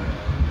no.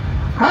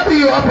 How do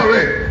you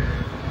operate?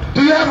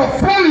 Do you have a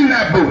phone in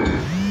that boot?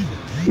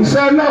 He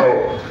said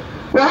no.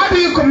 Well, how do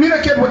you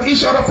communicate with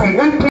each other from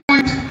one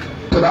point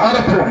to the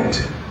other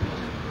point?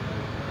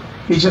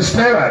 He just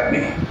stared at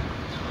me.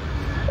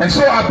 And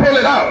so I pulled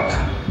it out.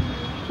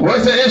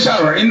 Where's the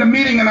HR? In the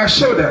meeting, and I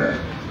showed them.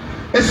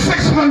 It's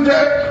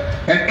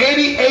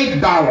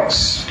 $688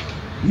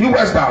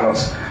 US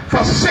dollars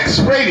for 6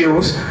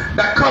 radios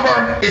that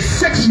cover a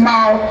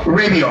 6-mile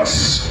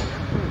radius.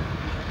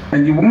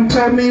 And you won't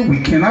tell me we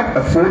cannot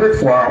afford it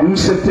for our own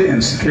safety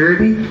and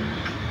security?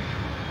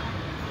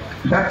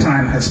 That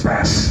time has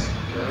passed.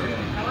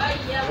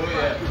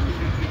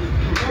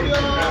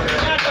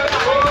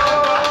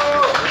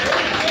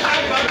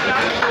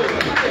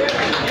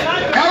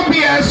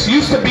 LBS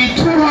used to be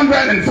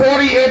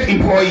 248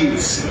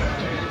 employees,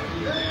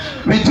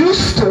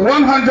 reduced to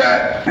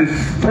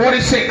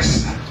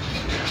 146.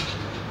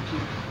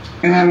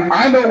 And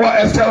I know what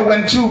Estelle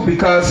went through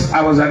because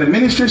I was at the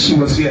ministry, she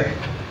was here.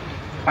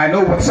 I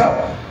know what's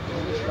up.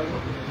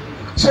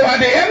 So at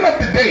the end of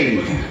the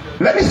day,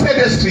 let me say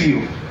this to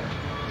you.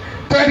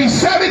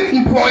 37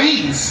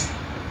 employees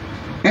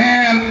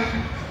and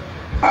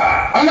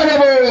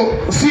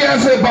Honorable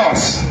CSA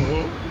boss,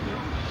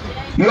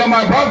 you are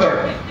my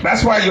brother.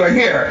 That's why you are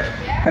here.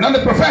 And on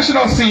the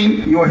professional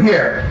scene, you are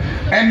here.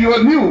 And you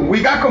are new.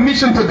 We got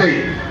commission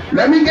today.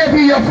 Let me give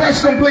you your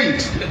first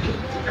complaint.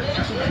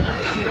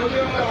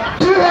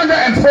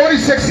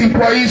 246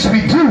 employees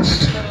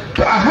reduced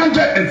to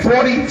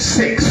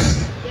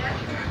 146.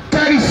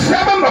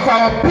 37 of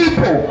our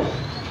people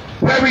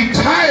were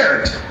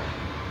retired.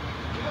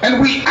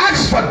 And we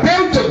asked for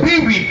them to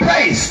be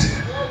replaced.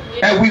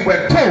 And we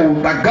were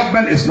told that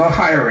government is not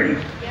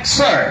hiring.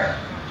 Sir,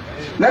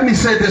 let me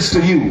say this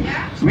to you.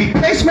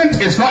 Replacement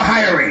is not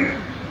hiring.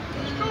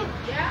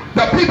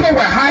 The people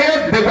were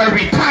hired, they were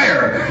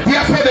retired.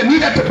 Therefore, they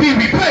needed to be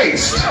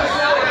replaced.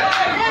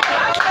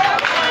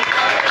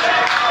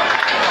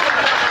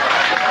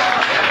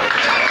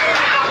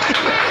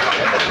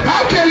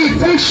 How can we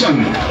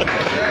function?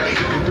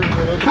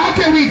 How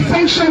can we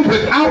function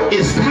without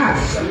a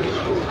staff?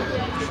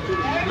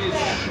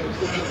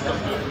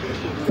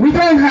 We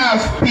don't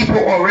have people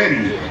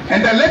already.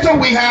 And the little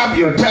we have,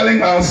 you're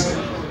telling us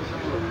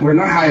we're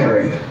not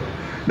hiring.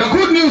 The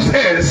good news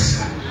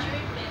is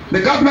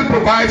the government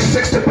provides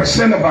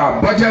 60% of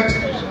our budget.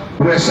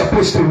 We're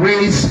supposed to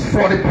raise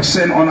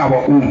 40% on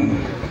our own.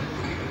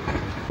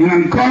 In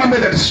an economy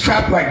that is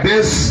strapped like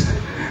this,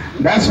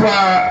 that's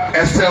why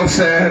Estelle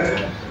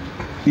said,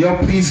 yo,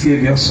 please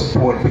give your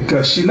support,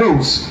 because she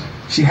knows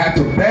she had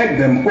to beg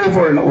them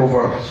over and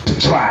over to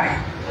try.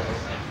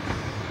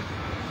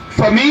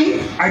 For me,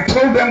 I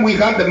told them we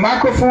got the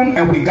microphone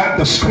and we got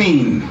the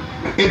screen.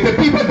 If the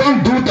people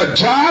don't do the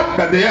job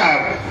that they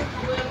are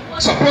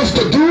supposed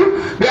to do,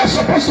 they are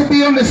supposed to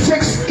be on the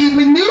 6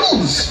 evening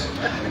news.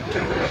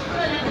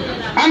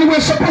 And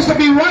we're supposed to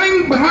be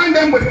running behind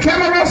them with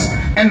cameras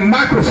and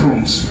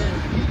microphones.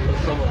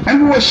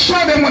 And we will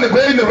show them when they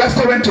go in the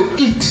restaurant to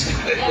eat.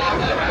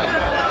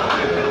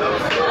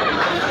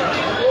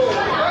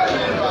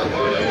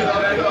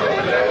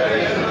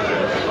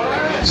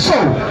 So,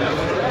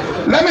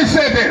 let me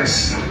say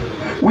this.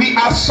 We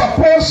are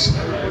supposed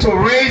to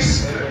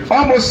raise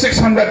almost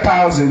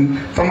 $600,000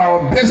 from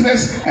our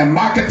business and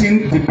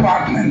marketing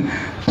department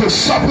to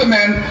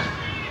supplement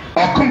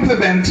or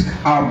complement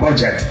our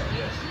budget.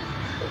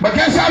 But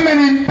guess how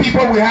many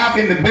people we have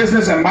in the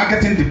business and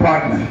marketing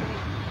department?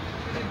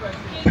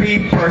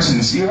 3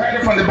 persons. You heard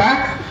it from the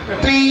back?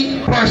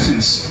 3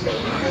 persons.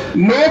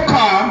 No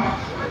car,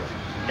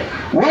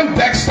 one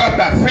desktop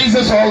that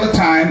freezes all the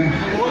time,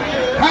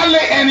 hardly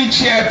any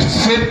chair to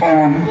sit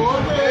on.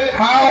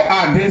 How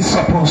are they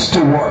supposed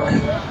to work?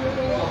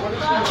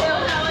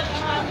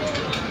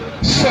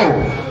 So,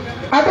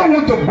 I don't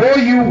want to bore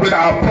you with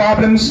our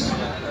problems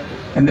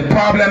and the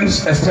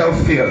problems Estelle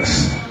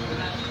feels.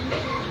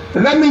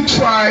 Let me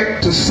try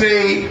to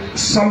say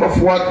some of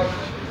what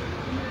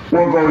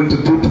we're going to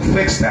do to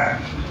fix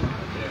that.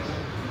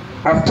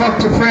 I've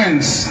talked to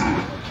friends.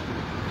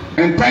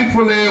 And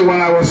thankfully,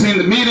 when I was in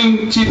the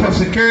meeting, Chief of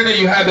Security,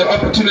 you had the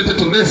opportunity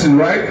to listen,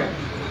 right?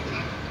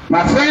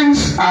 My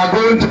friends are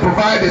going to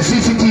provide the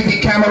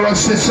CCTV cameras,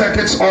 6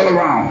 circuits all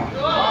around.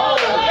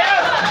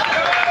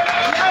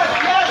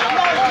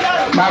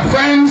 My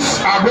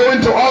friends are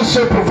going to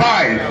also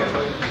provide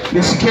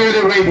the security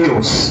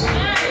radios.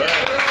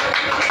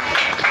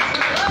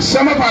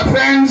 Some of our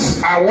friends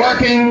are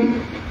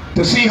working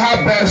to see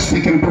how best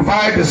they can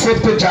provide the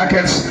safety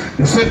jackets,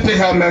 the safety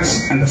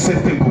helmets, and the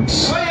safety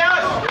boots.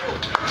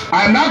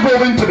 I'm not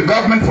going to the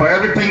government for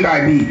everything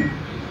I need.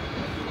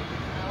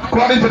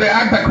 According to the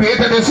act that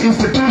created this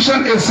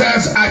institution, it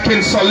says I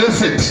can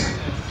solicit.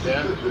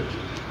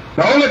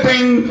 The only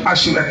thing, I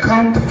should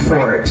account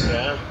for it.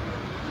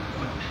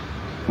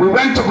 We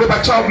went to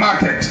Gorbachev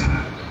Market.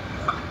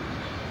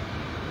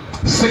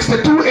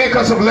 62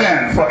 acres of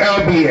land for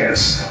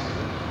LBS.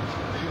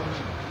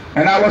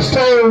 And I was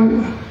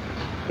told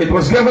it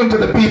was given to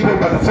the people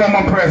by the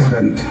former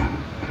president.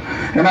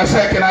 And I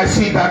said, can I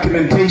see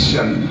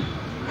documentation?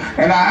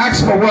 And I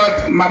asked for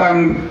what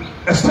Madame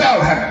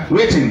Estelle had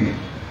written.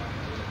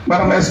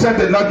 Madame Estelle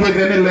did not give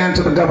any land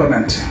to the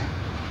government.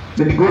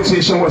 The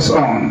negotiation was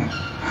on.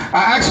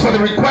 I asked for the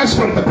request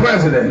from the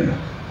president.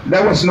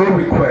 There was no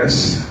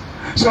request.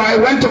 So I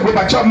went to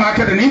Gorbachev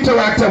Market and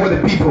interacted with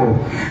the people.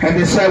 And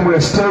they said,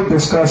 we're still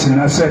discussing.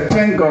 I said,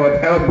 thank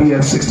God,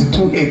 LBS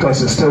 62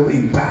 acres is still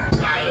intact.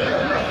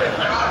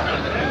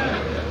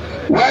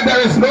 Where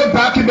there is no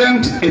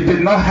document, it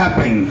did not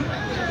happen.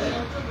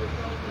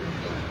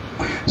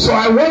 So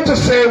I want to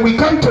say we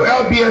come to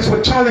LBS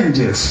with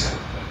challenges.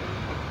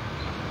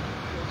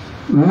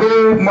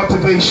 Low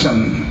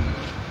motivation.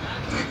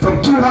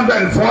 From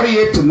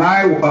 248 to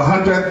now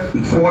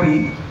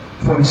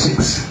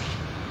 146.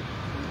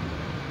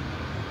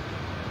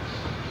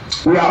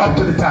 We are up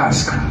to the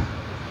task.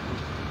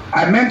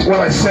 I meant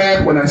what I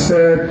said when I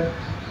said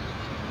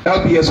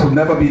LBS will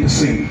never be the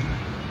same.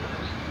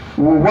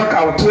 We will work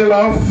our tail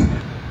off.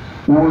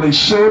 We will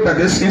ensure that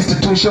this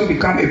institution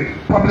become a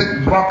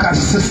public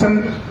broadcast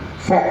system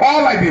for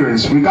all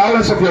Liberians,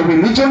 regardless of your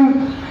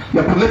religion,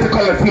 your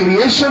political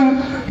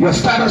affiliation, your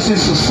status in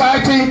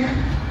society.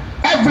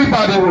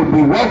 Everybody will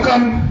be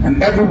welcome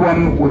and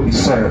everyone will be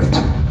served.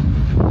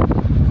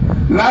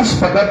 Last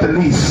but not the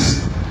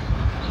least,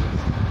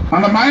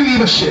 under my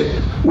leadership,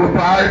 we'll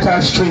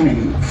prioritize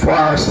training for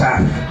our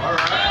staff.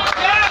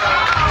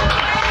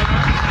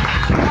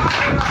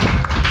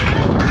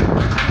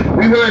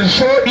 We will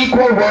ensure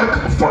equal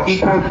work for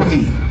equal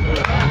pay.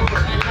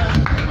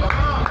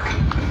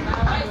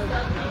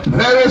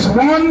 There is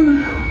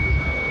one,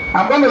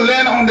 I'm going to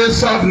land on this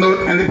soft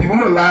note, and if you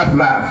want to laugh,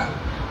 laugh.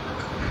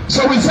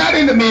 So we sat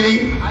in the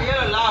meeting,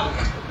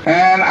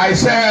 and I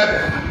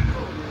said,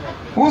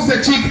 who's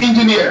the chief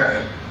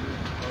engineer?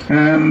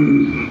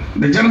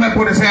 The gentleman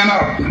put his hand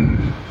up.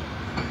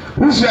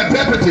 Who's your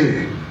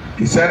deputy?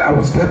 He said, I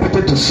was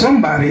deputy to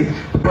somebody.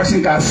 The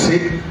person got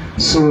sick,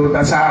 so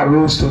that's how I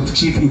rose to the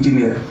chief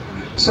engineer.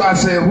 So I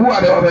said, who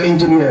are the other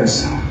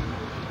engineers?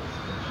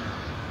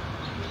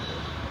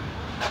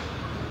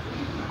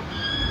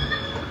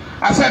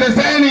 I said, is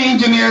there any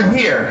engineer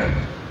here?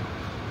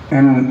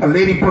 And a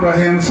lady put her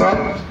hands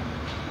up.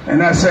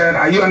 And I said,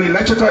 are you an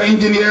electrical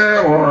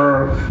engineer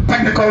or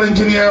technical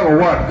engineer or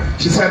what?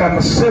 She said, I'm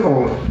a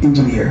civil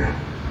engineer.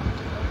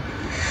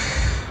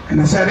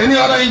 And I said, any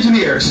other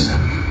engineers?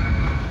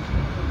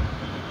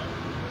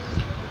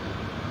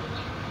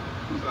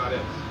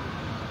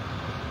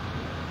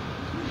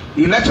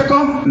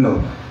 Electrical?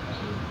 No.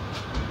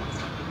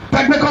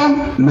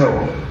 Technical?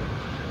 No.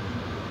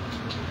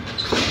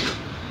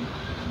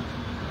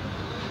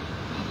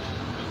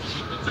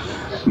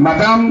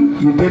 Madam,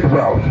 you did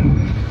well.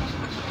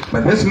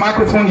 But this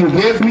microphone you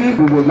gave me,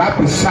 we will not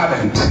be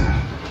silent.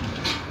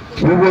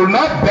 We will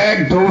not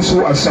beg those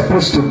who are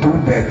supposed to do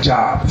their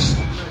jobs.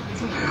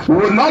 We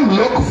will not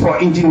look for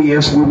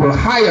engineers. We will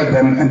hire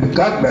them, and the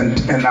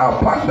government and our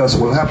partners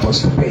will help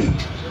us to pay.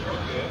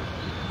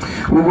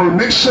 We will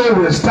make sure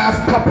we are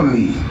staffed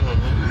properly.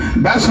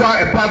 That's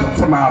why, apart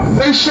from our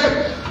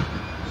friendship,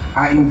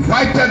 I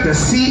invited the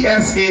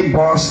CSA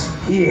boss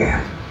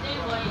here.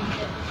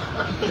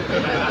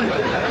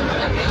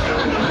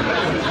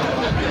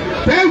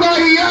 Thank God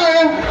he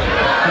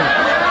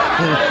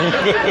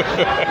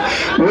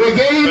we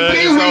gave him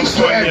 3 weeks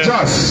to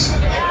adjust.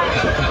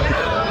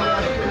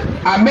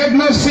 I made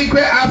no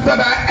secret after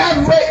that.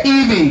 Every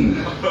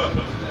evening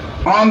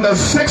on the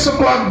 6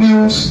 o'clock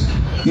news,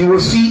 you will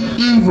see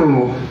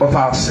evil of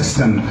our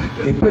system.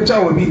 A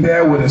picture will be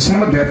there with a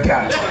small dead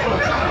cat.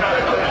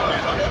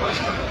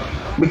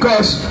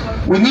 Because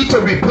we need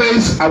to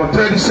replace our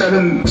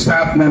 37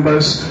 staff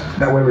members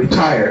that were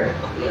retired.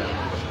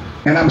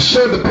 And I'm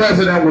sure the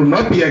president will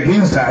not be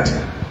against that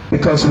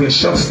because we're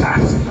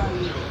short-staffed.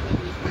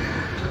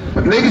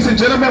 But ladies and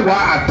gentlemen, while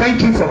I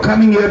thank you for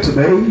coming here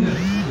today,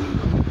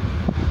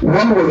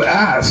 one will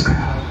ask,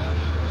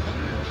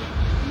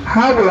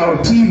 how will our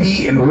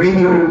TV and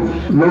radio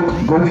look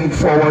going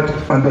forward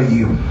under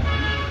you?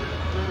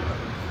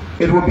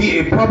 It will be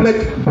a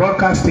public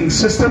broadcasting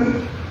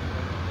system.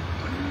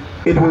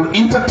 It will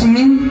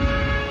entertain,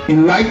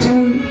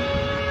 enlighten,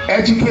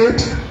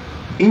 educate,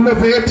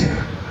 innovate,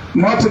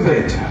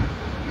 motivate.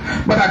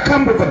 But I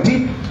come with a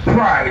deep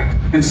pride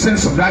and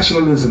sense of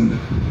nationalism.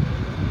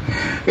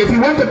 If you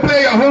want to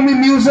play your homie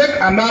music,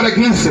 I'm not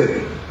against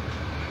it.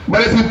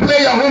 But if you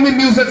play your homie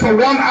music for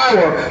 1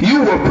 hour,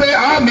 you will play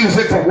our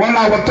music for 1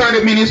 hour,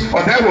 30 minutes,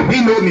 or there will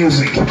be no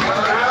music.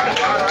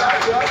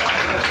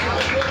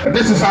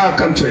 This is our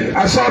country.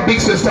 I saw Big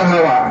Sister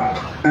Hawa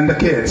and the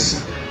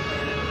kids.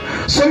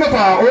 Some of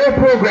our old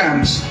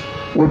programs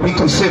will be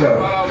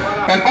considered.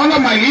 And under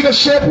my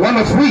leadership, one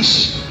of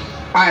which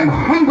I am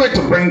hungry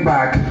to bring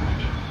back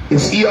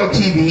is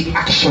ELTV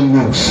Action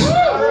News.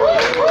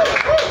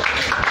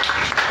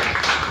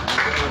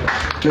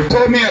 They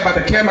told me about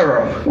the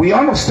camera. We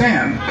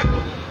understand.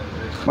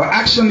 But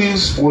Action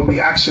News will be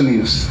Action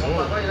News.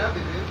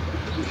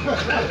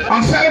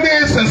 On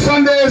Saturdays and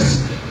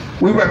Sundays,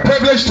 we were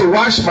privileged to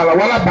watch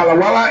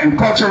Balawala and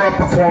cultural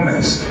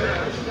performance.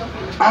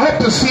 I hope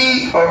to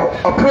see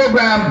a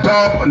program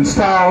dubbed and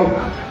styled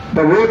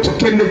The Road to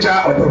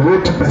Kindeja or The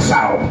Road to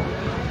Besau.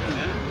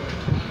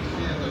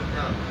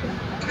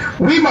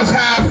 We must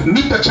have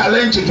Meet the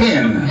Challenge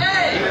again,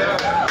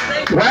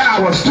 where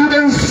our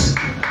students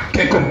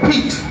can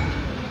compete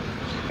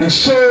and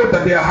show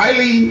that they are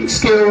highly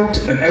skilled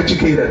and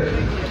educated.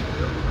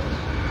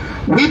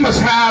 We must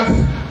have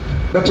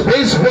the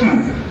Today's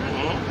Woman.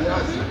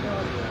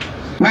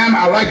 Ma'am,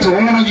 I'd like to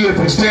honor you if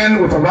you stand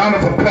with a round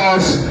of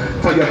applause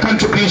for your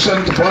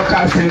contribution to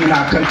broadcasting in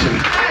our country.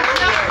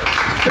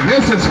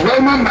 This is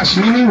Wilma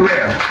Mashinini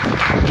Rare.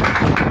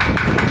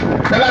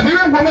 The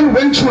Liberian woman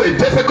went through a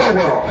difficult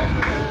war,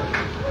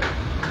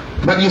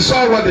 but you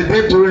saw what they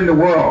did during the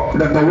war.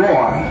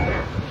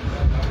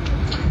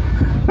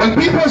 When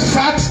people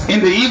sat in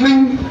the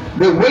evening,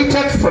 they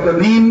waited for the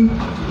name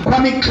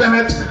Kwame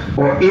Clement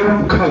or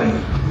Aaron Cullen.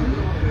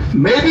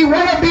 Maybe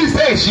one of these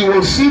days you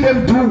will see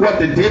them do what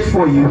they did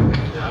for you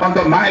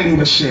under my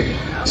leadership.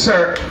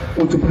 Sir,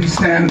 would you please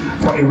stand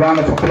for a round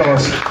of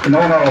applause in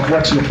honor of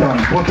what you've done,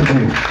 both of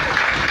you.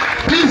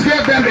 Please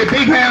give them a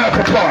big hand of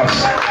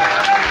applause.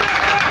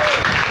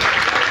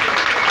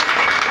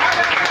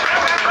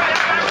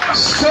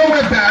 So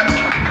with that,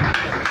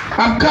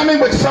 I'm coming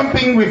with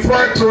something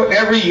referred to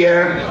every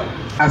year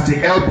as the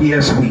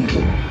LBS Week.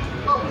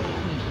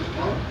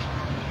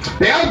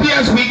 The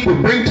LBS Week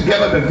will bring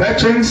together the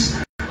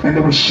veterans and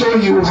they will show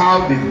you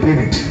how they did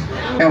it.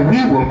 And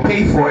we will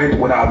pay for it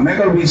with our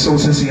mega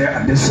resources here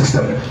at this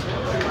system.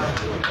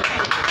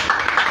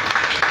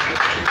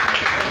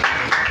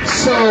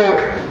 So,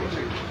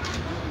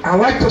 I'd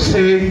like to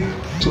say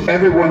to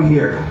everyone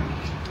here,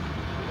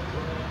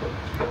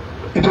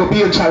 it will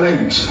be a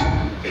challenge.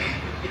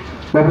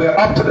 But we are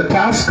up to the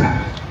task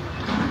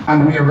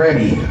and we are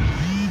ready.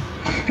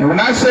 And when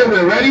I say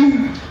we're ready,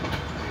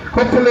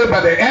 hopefully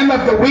by the end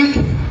of the week,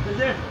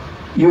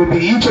 you will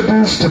be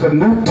introduced to the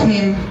new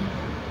team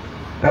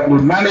that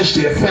will manage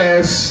the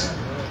affairs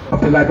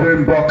of the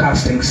Liberian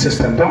broadcasting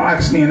system. Don't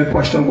ask me any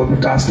question with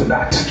regards to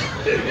that.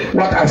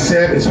 What I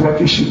said is what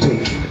you should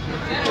take.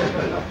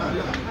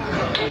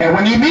 And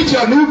when you meet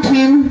your new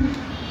team,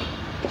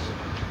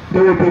 they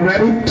will be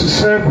ready to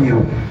serve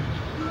you.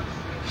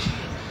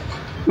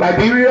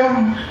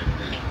 Liberia,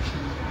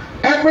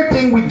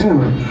 everything we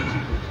do,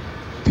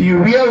 do you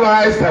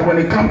realize that when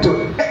it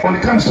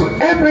comes to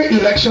every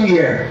election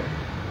year,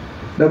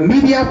 the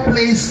media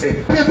plays a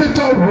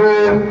pivotal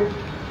role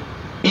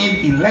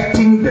in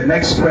electing the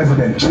next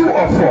president, true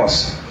or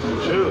false?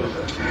 True.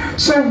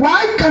 So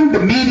why can't the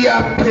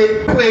media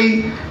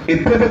play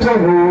a pivotal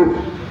role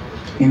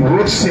in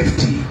road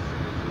safety,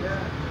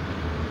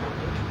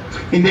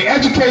 in the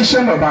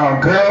education of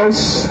our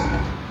girls,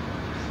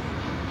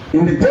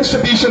 in the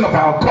distribution of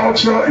our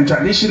cultural and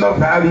traditional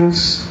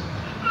values,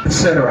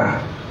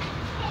 etc.?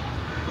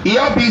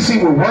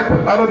 ELBC will work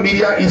with other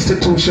media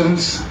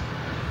institutions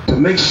to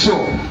make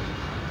sure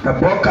that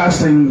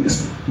broadcasting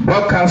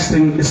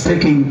is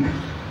taking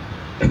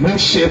a new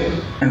shape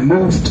and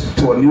moved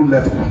to a new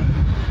level.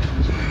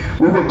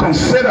 We will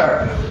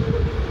consider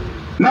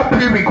not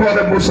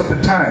pre-recorded most of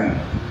the time,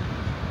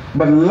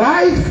 but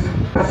live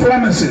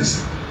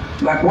performances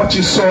like what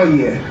you saw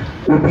here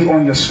will be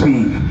on your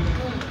screen.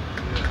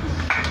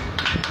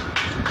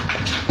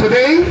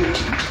 Today,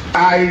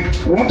 I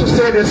want to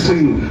say this to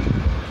you.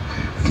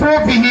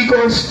 4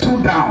 vehicles,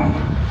 2 down.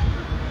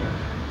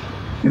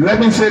 And let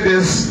me say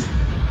this.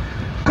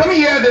 Coming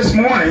here this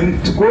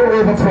morning to go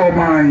over for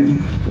my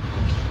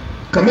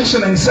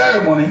commissioning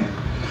ceremony,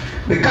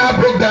 the car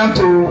broke down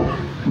to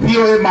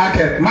VOA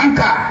Market,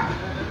 Manka.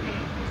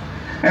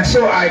 And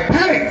so I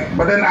panicked,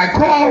 but then I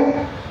called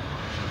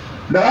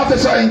the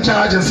officer in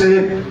charge and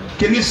said,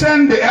 can you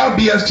send the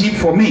LBS Jeep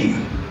for me?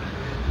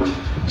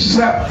 She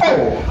said,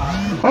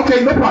 oh,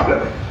 okay, no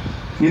problem.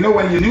 You know,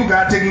 when your new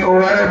guy taking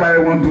over,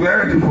 everybody wants to do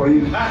everything for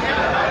you.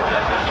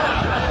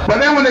 But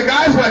then when the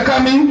guys were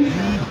coming,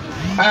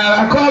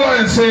 I called her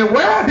and said,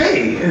 where are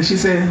they? And she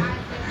said,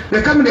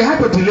 they're coming. They had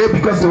to delay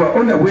because they were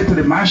on their way to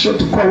the mansion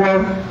to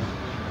cover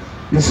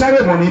the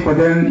ceremony, but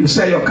then you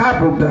said your car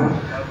broke down.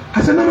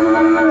 I said,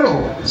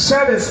 no.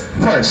 Service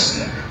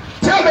first.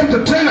 Tell them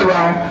to turn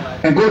around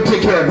and go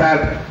take care of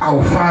that. I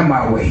will find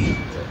my way.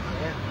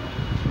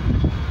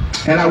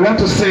 And I want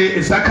to say,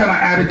 it's that kind of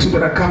attitude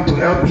that I come to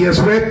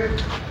LPS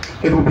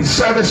with. It will be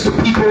service to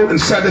people and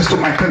service to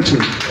my country.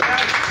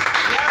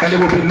 And it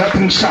will be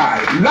nothing shy.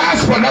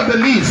 Last but not the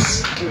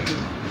least,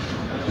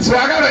 so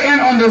I got to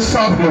end on this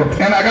soft note,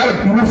 and I got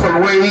to move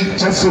away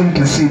just so you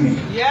can see me.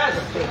 Yes.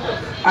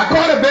 I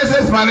called a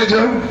business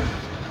manager.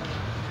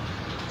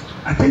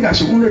 I think I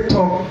should only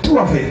talk 2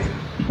 of it.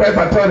 But if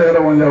I tell the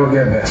other one, they will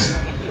get this.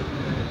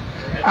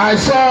 I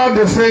saw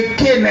they say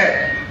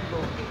K-net.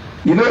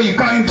 You know, you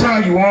come in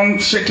town, you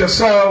won't shake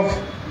yourself.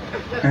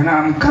 And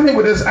I'm coming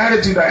with this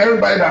attitude that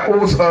everybody that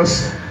owes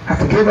us have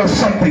to give us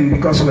something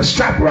because we're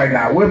strapped right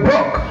now. We're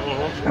broke.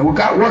 And we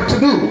got work to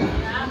do.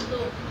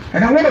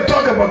 And I want to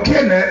talk about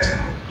K-net,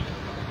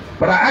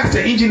 but I asked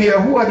the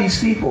engineer, who are these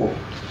people?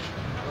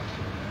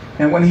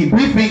 And when he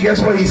briefed me,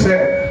 guess what he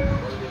said?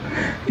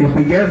 If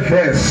we get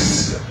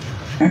this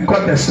and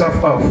cut the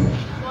stuff off,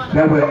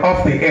 then we're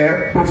off the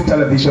air, both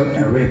television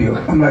and radio.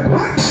 I'm like,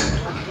 what?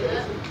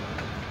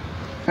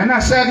 And I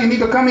said, you need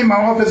to come in my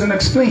office and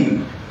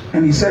explain.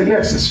 And he said,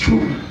 yes, it's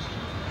true.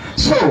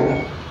 So,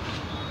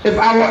 if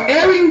our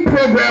airing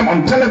program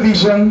on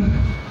television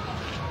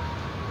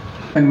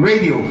and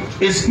radio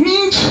is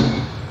hinged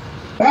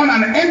on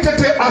an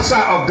entity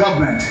outside of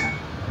government,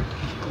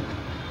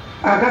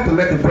 I got to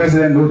let the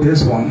president know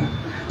this one.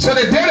 So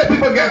the day that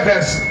people get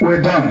this,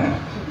 we're done.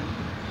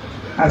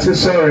 I said,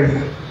 sorry.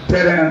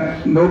 Tell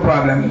them, no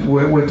problem.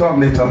 We'll talk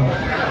later.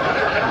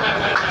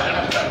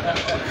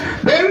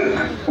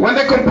 Then, when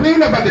they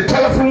complain about the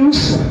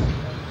telephones,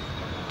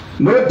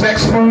 no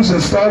text phones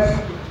and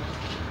stuff,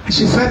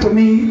 she said to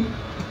me,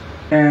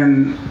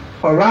 and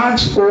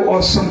Orange owe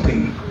us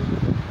something.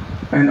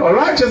 And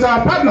Orange is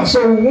our partner,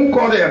 so we won't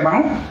call the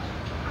amount,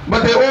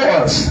 but they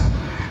owe us.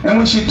 And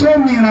when she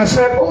told me, and I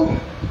said, oh,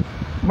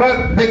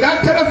 but they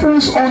got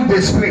telephones on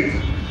display,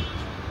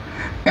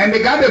 and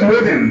they got the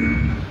modem.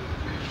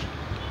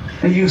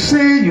 And you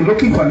say you're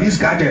looking for these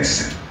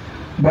gadgets,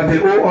 but they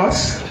owe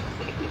us.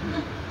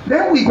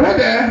 Then we go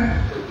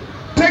there,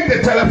 take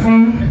the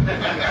telephone,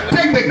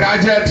 take the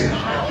gadget,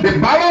 the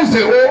balance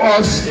they owe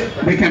us,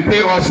 they can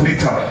pay us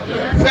later.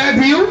 Fair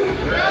deal?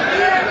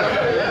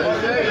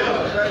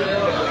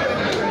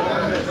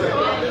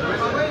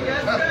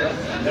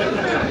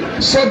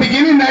 So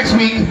beginning next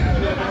week,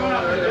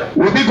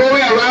 we'll be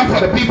going around for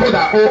the people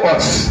that owe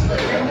us.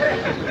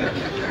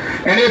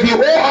 And if you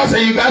owe us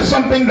and you got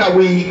something that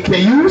we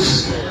can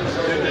use,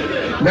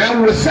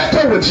 then we'll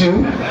settle with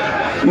you.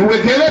 You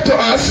will give it to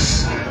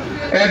us,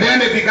 and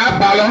then if you got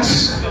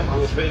balance,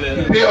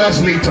 you pay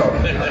us later.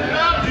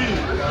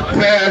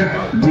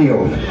 Fair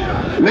deal.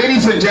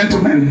 Ladies and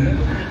gentlemen,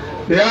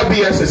 the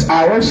LBS is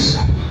ours.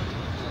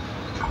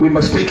 We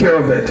must take care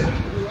of it.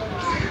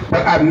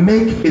 But I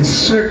make a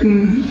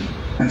certain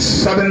and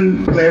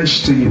sudden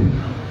pledge to you.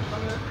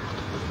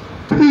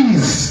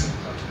 Please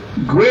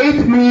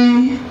grade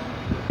me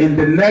in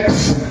the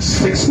next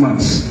 6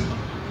 months.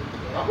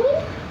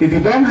 If you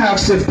don't have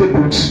safety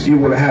boots, you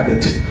will have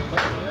it.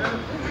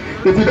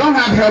 If you don't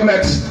have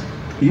helmets,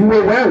 you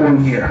will wear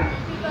one here.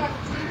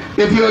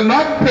 If you're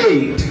not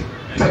paid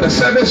for the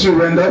service you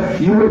render,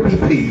 you will be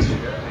paid.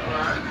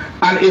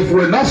 And if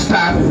we're not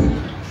staff,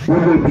 we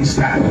will be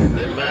staff.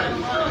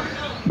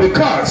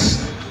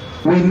 Because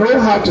we know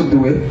how to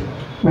do it.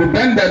 We've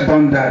been that,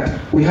 done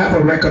that. We have a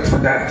record for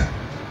that.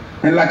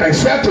 And like I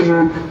said to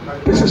you,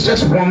 this is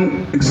just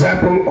one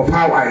example of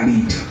how I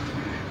lead.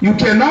 You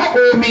cannot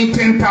owe me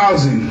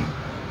 10,000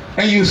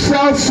 and you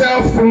sell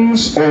cell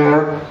phones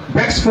or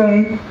Bex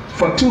phone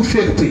for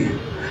 $250.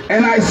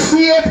 And I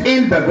see it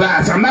in the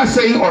glass. I'm not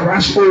saying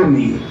Orange owe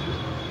me.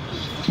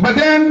 But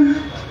then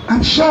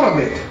I'm short of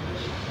it.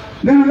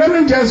 Then let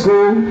me just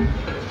go,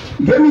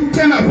 give me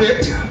 10 of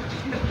it.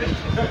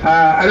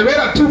 At the rate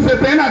of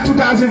 $250 and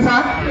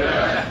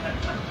 2005.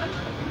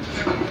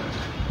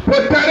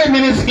 Put 30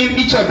 minutes in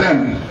each of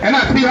them. And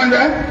at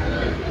 300,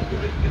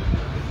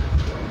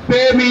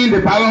 pay me the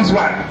balance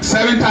what?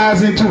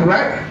 7,002,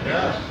 right?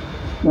 Yeah.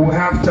 We'll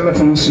have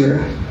telephones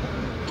here.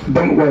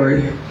 Don't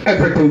worry,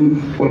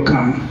 everything will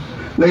come.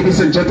 Ladies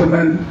and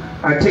gentlemen,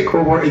 I take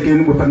over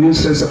again with a new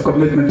sense of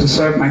commitment to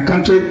serve my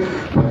country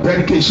with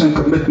dedication,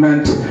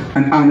 commitment,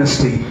 and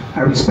honesty.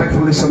 I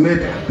respectfully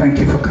submit. Thank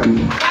you for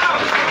coming.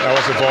 That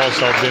was the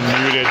voice of the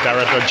newly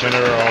Director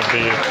General of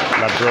the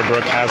Liberia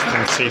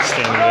Broadcasting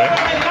System,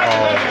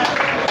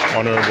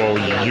 Honorable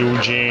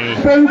Eugene.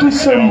 Thank you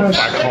so much,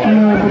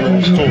 Honorable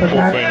Eugene, for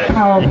that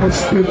powerful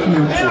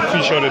statement.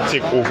 Official to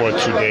take over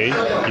today.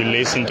 You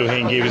listen to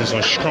him giving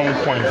some strong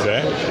points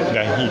there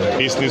that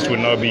business will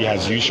not be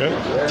as usual,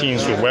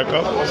 things will work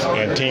up,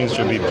 and things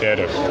will be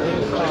better.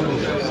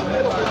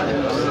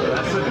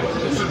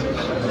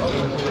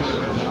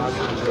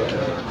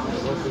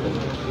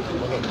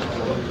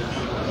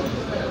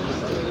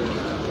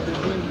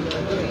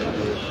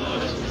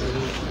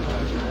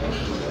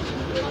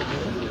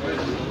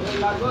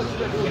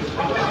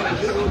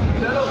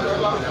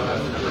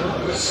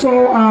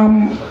 So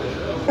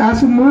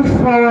as we move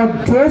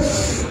forward,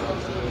 this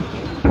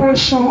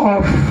portion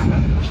of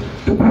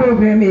the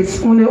program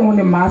is only on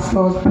the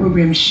master's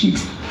program sheet.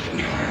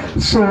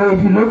 So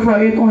if you look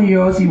for it on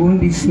yours, you won't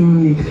be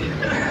seeing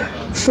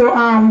it. So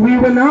we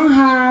will now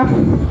have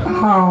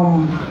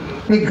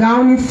the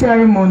gowning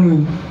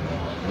ceremony.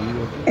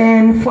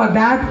 And for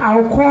that,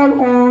 I'll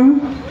call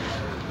on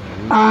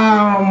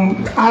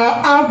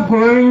our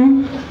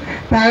outgoing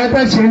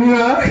Director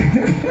General,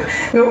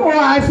 the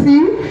ORC.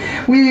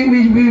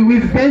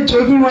 We've been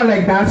joking more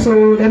like that, so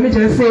let me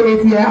just say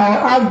it here. Our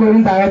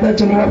outgoing Director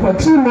General for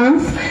 2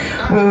 months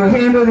will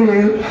handle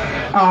the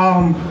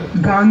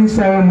gowning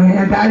ceremony,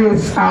 and that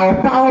is our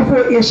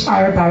powerful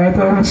HR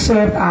Director who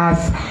served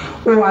as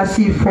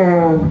ORC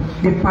for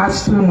the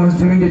past 2 months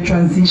during the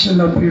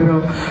transitional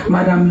period,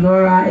 Madam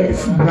Laura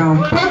S.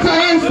 Brown. Put your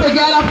hands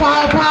together for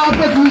our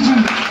powerful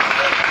Eugene.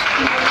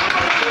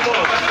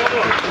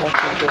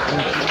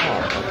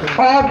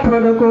 All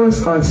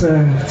protocols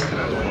observed.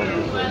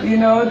 You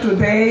know,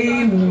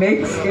 today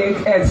makes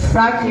it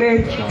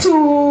exactly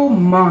 2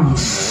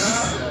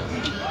 months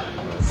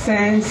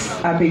since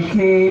I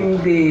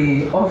became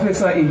the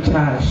officer in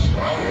charge.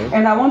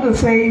 And I want to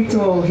say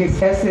to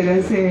His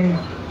Excellency,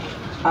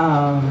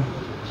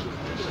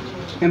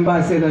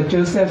 Ambassador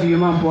Joseph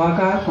Yuma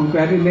Boaka,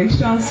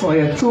 congratulations for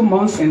your 2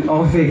 months in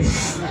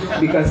office,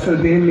 because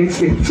today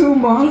makes it 2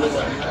 months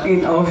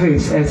in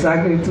office,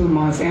 exactly 2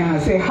 months. And I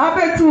say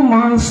happy 2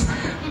 months,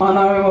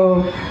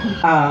 Honorable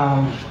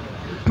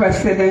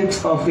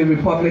President of the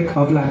Republic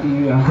of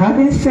Liberia.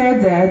 Having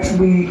said that,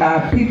 we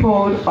are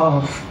people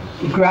of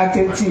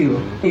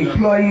gratitude,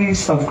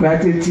 employees of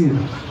gratitude.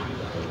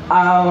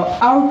 Our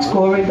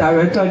outgoing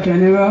Director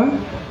General,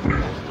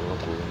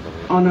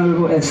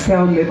 Honorable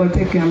Estelle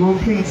Liberty,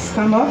 please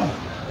come up.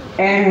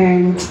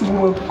 And we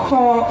will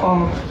call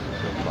on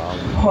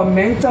her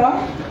mentor,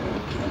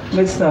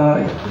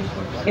 Mr.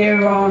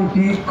 Aaron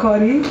B.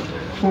 Cuddy,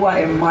 who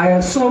I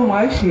admire so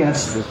much. He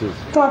has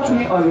taught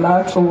me a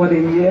lot over the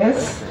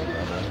years.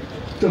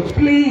 So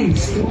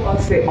please do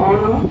us the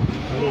honor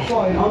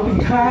on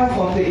behalf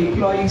of the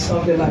employees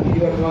of the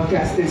Liberia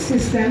Broadcasting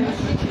System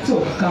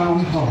to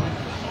gown her.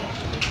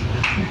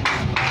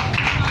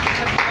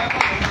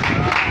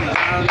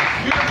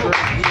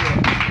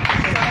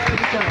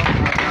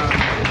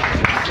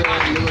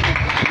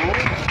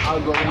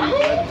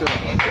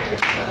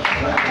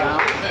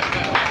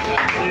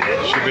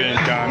 Should be in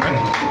Ghana.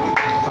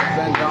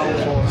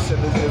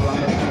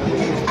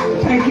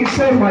 Thank you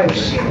so much.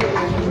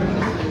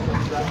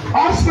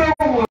 Also,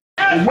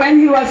 when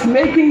he was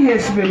making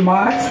his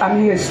remarks,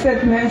 his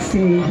statements,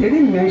 he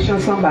didn't mention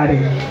somebody.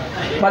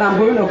 But I'm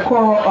going to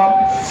call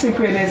up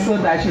secretly so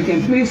that she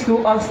can please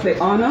do us the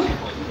honor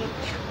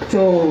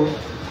to,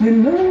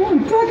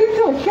 I'm talking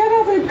to, get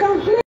up and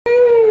come,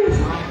 please.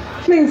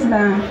 Please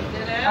now.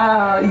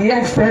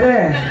 Yes,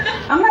 Tere.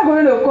 I'm not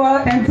going to call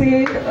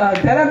Auntie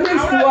Tere,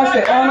 please do us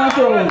the honor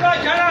to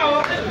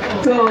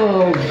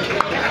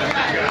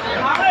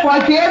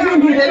forgive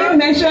him. He didn't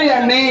mention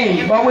your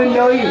name, but we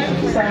know you.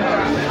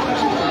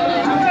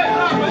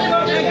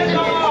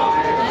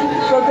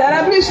 So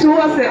Tere, please do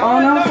us the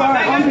honor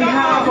on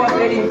behalf of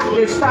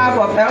the staff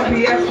of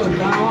LBS to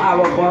down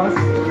our boss.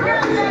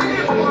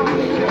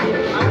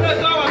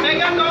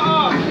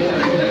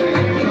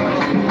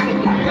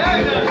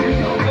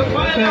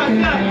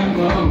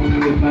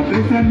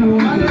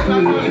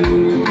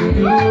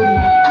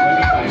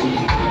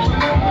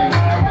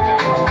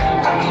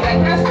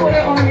 Let's put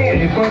it on here.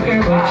 They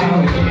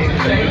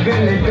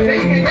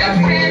can just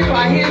stand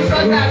for him so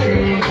that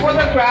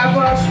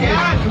photographers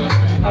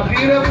a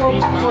beautiful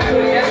photo.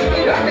 Yes,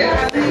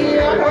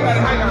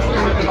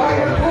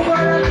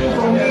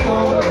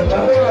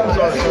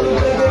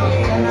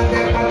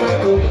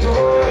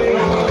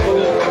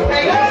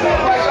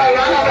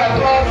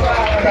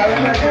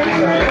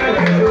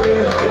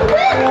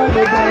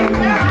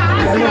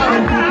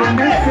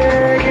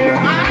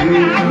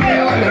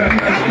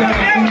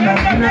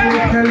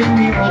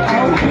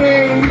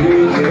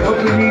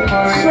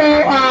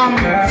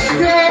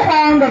 still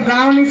on the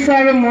gowning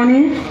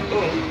ceremony,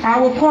 I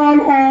will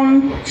call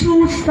on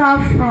 2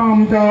 staff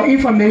from the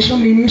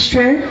Information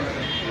Ministry,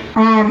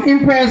 in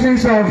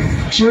presence of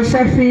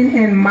Josephine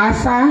and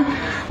Massa,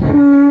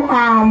 who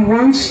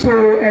wants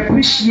to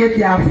appreciate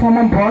their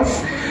former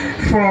boss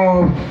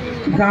for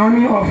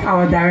gowning of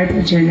our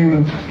Director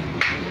General.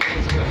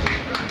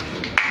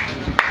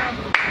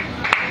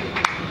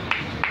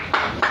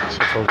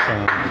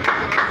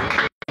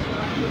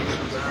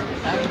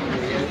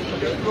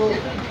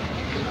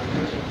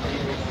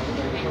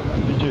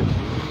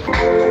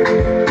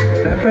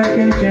 We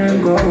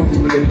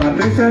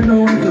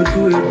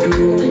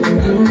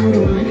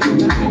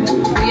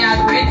are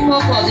grateful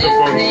for this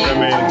day.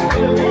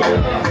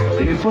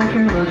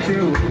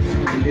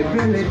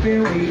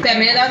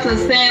 Permit us to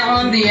stand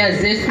on the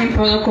existing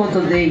protocol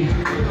today.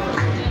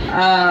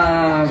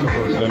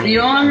 The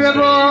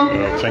Honorable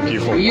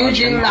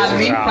Eugene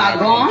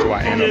Fahngon.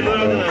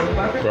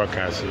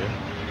 Broadcast here.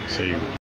 See you.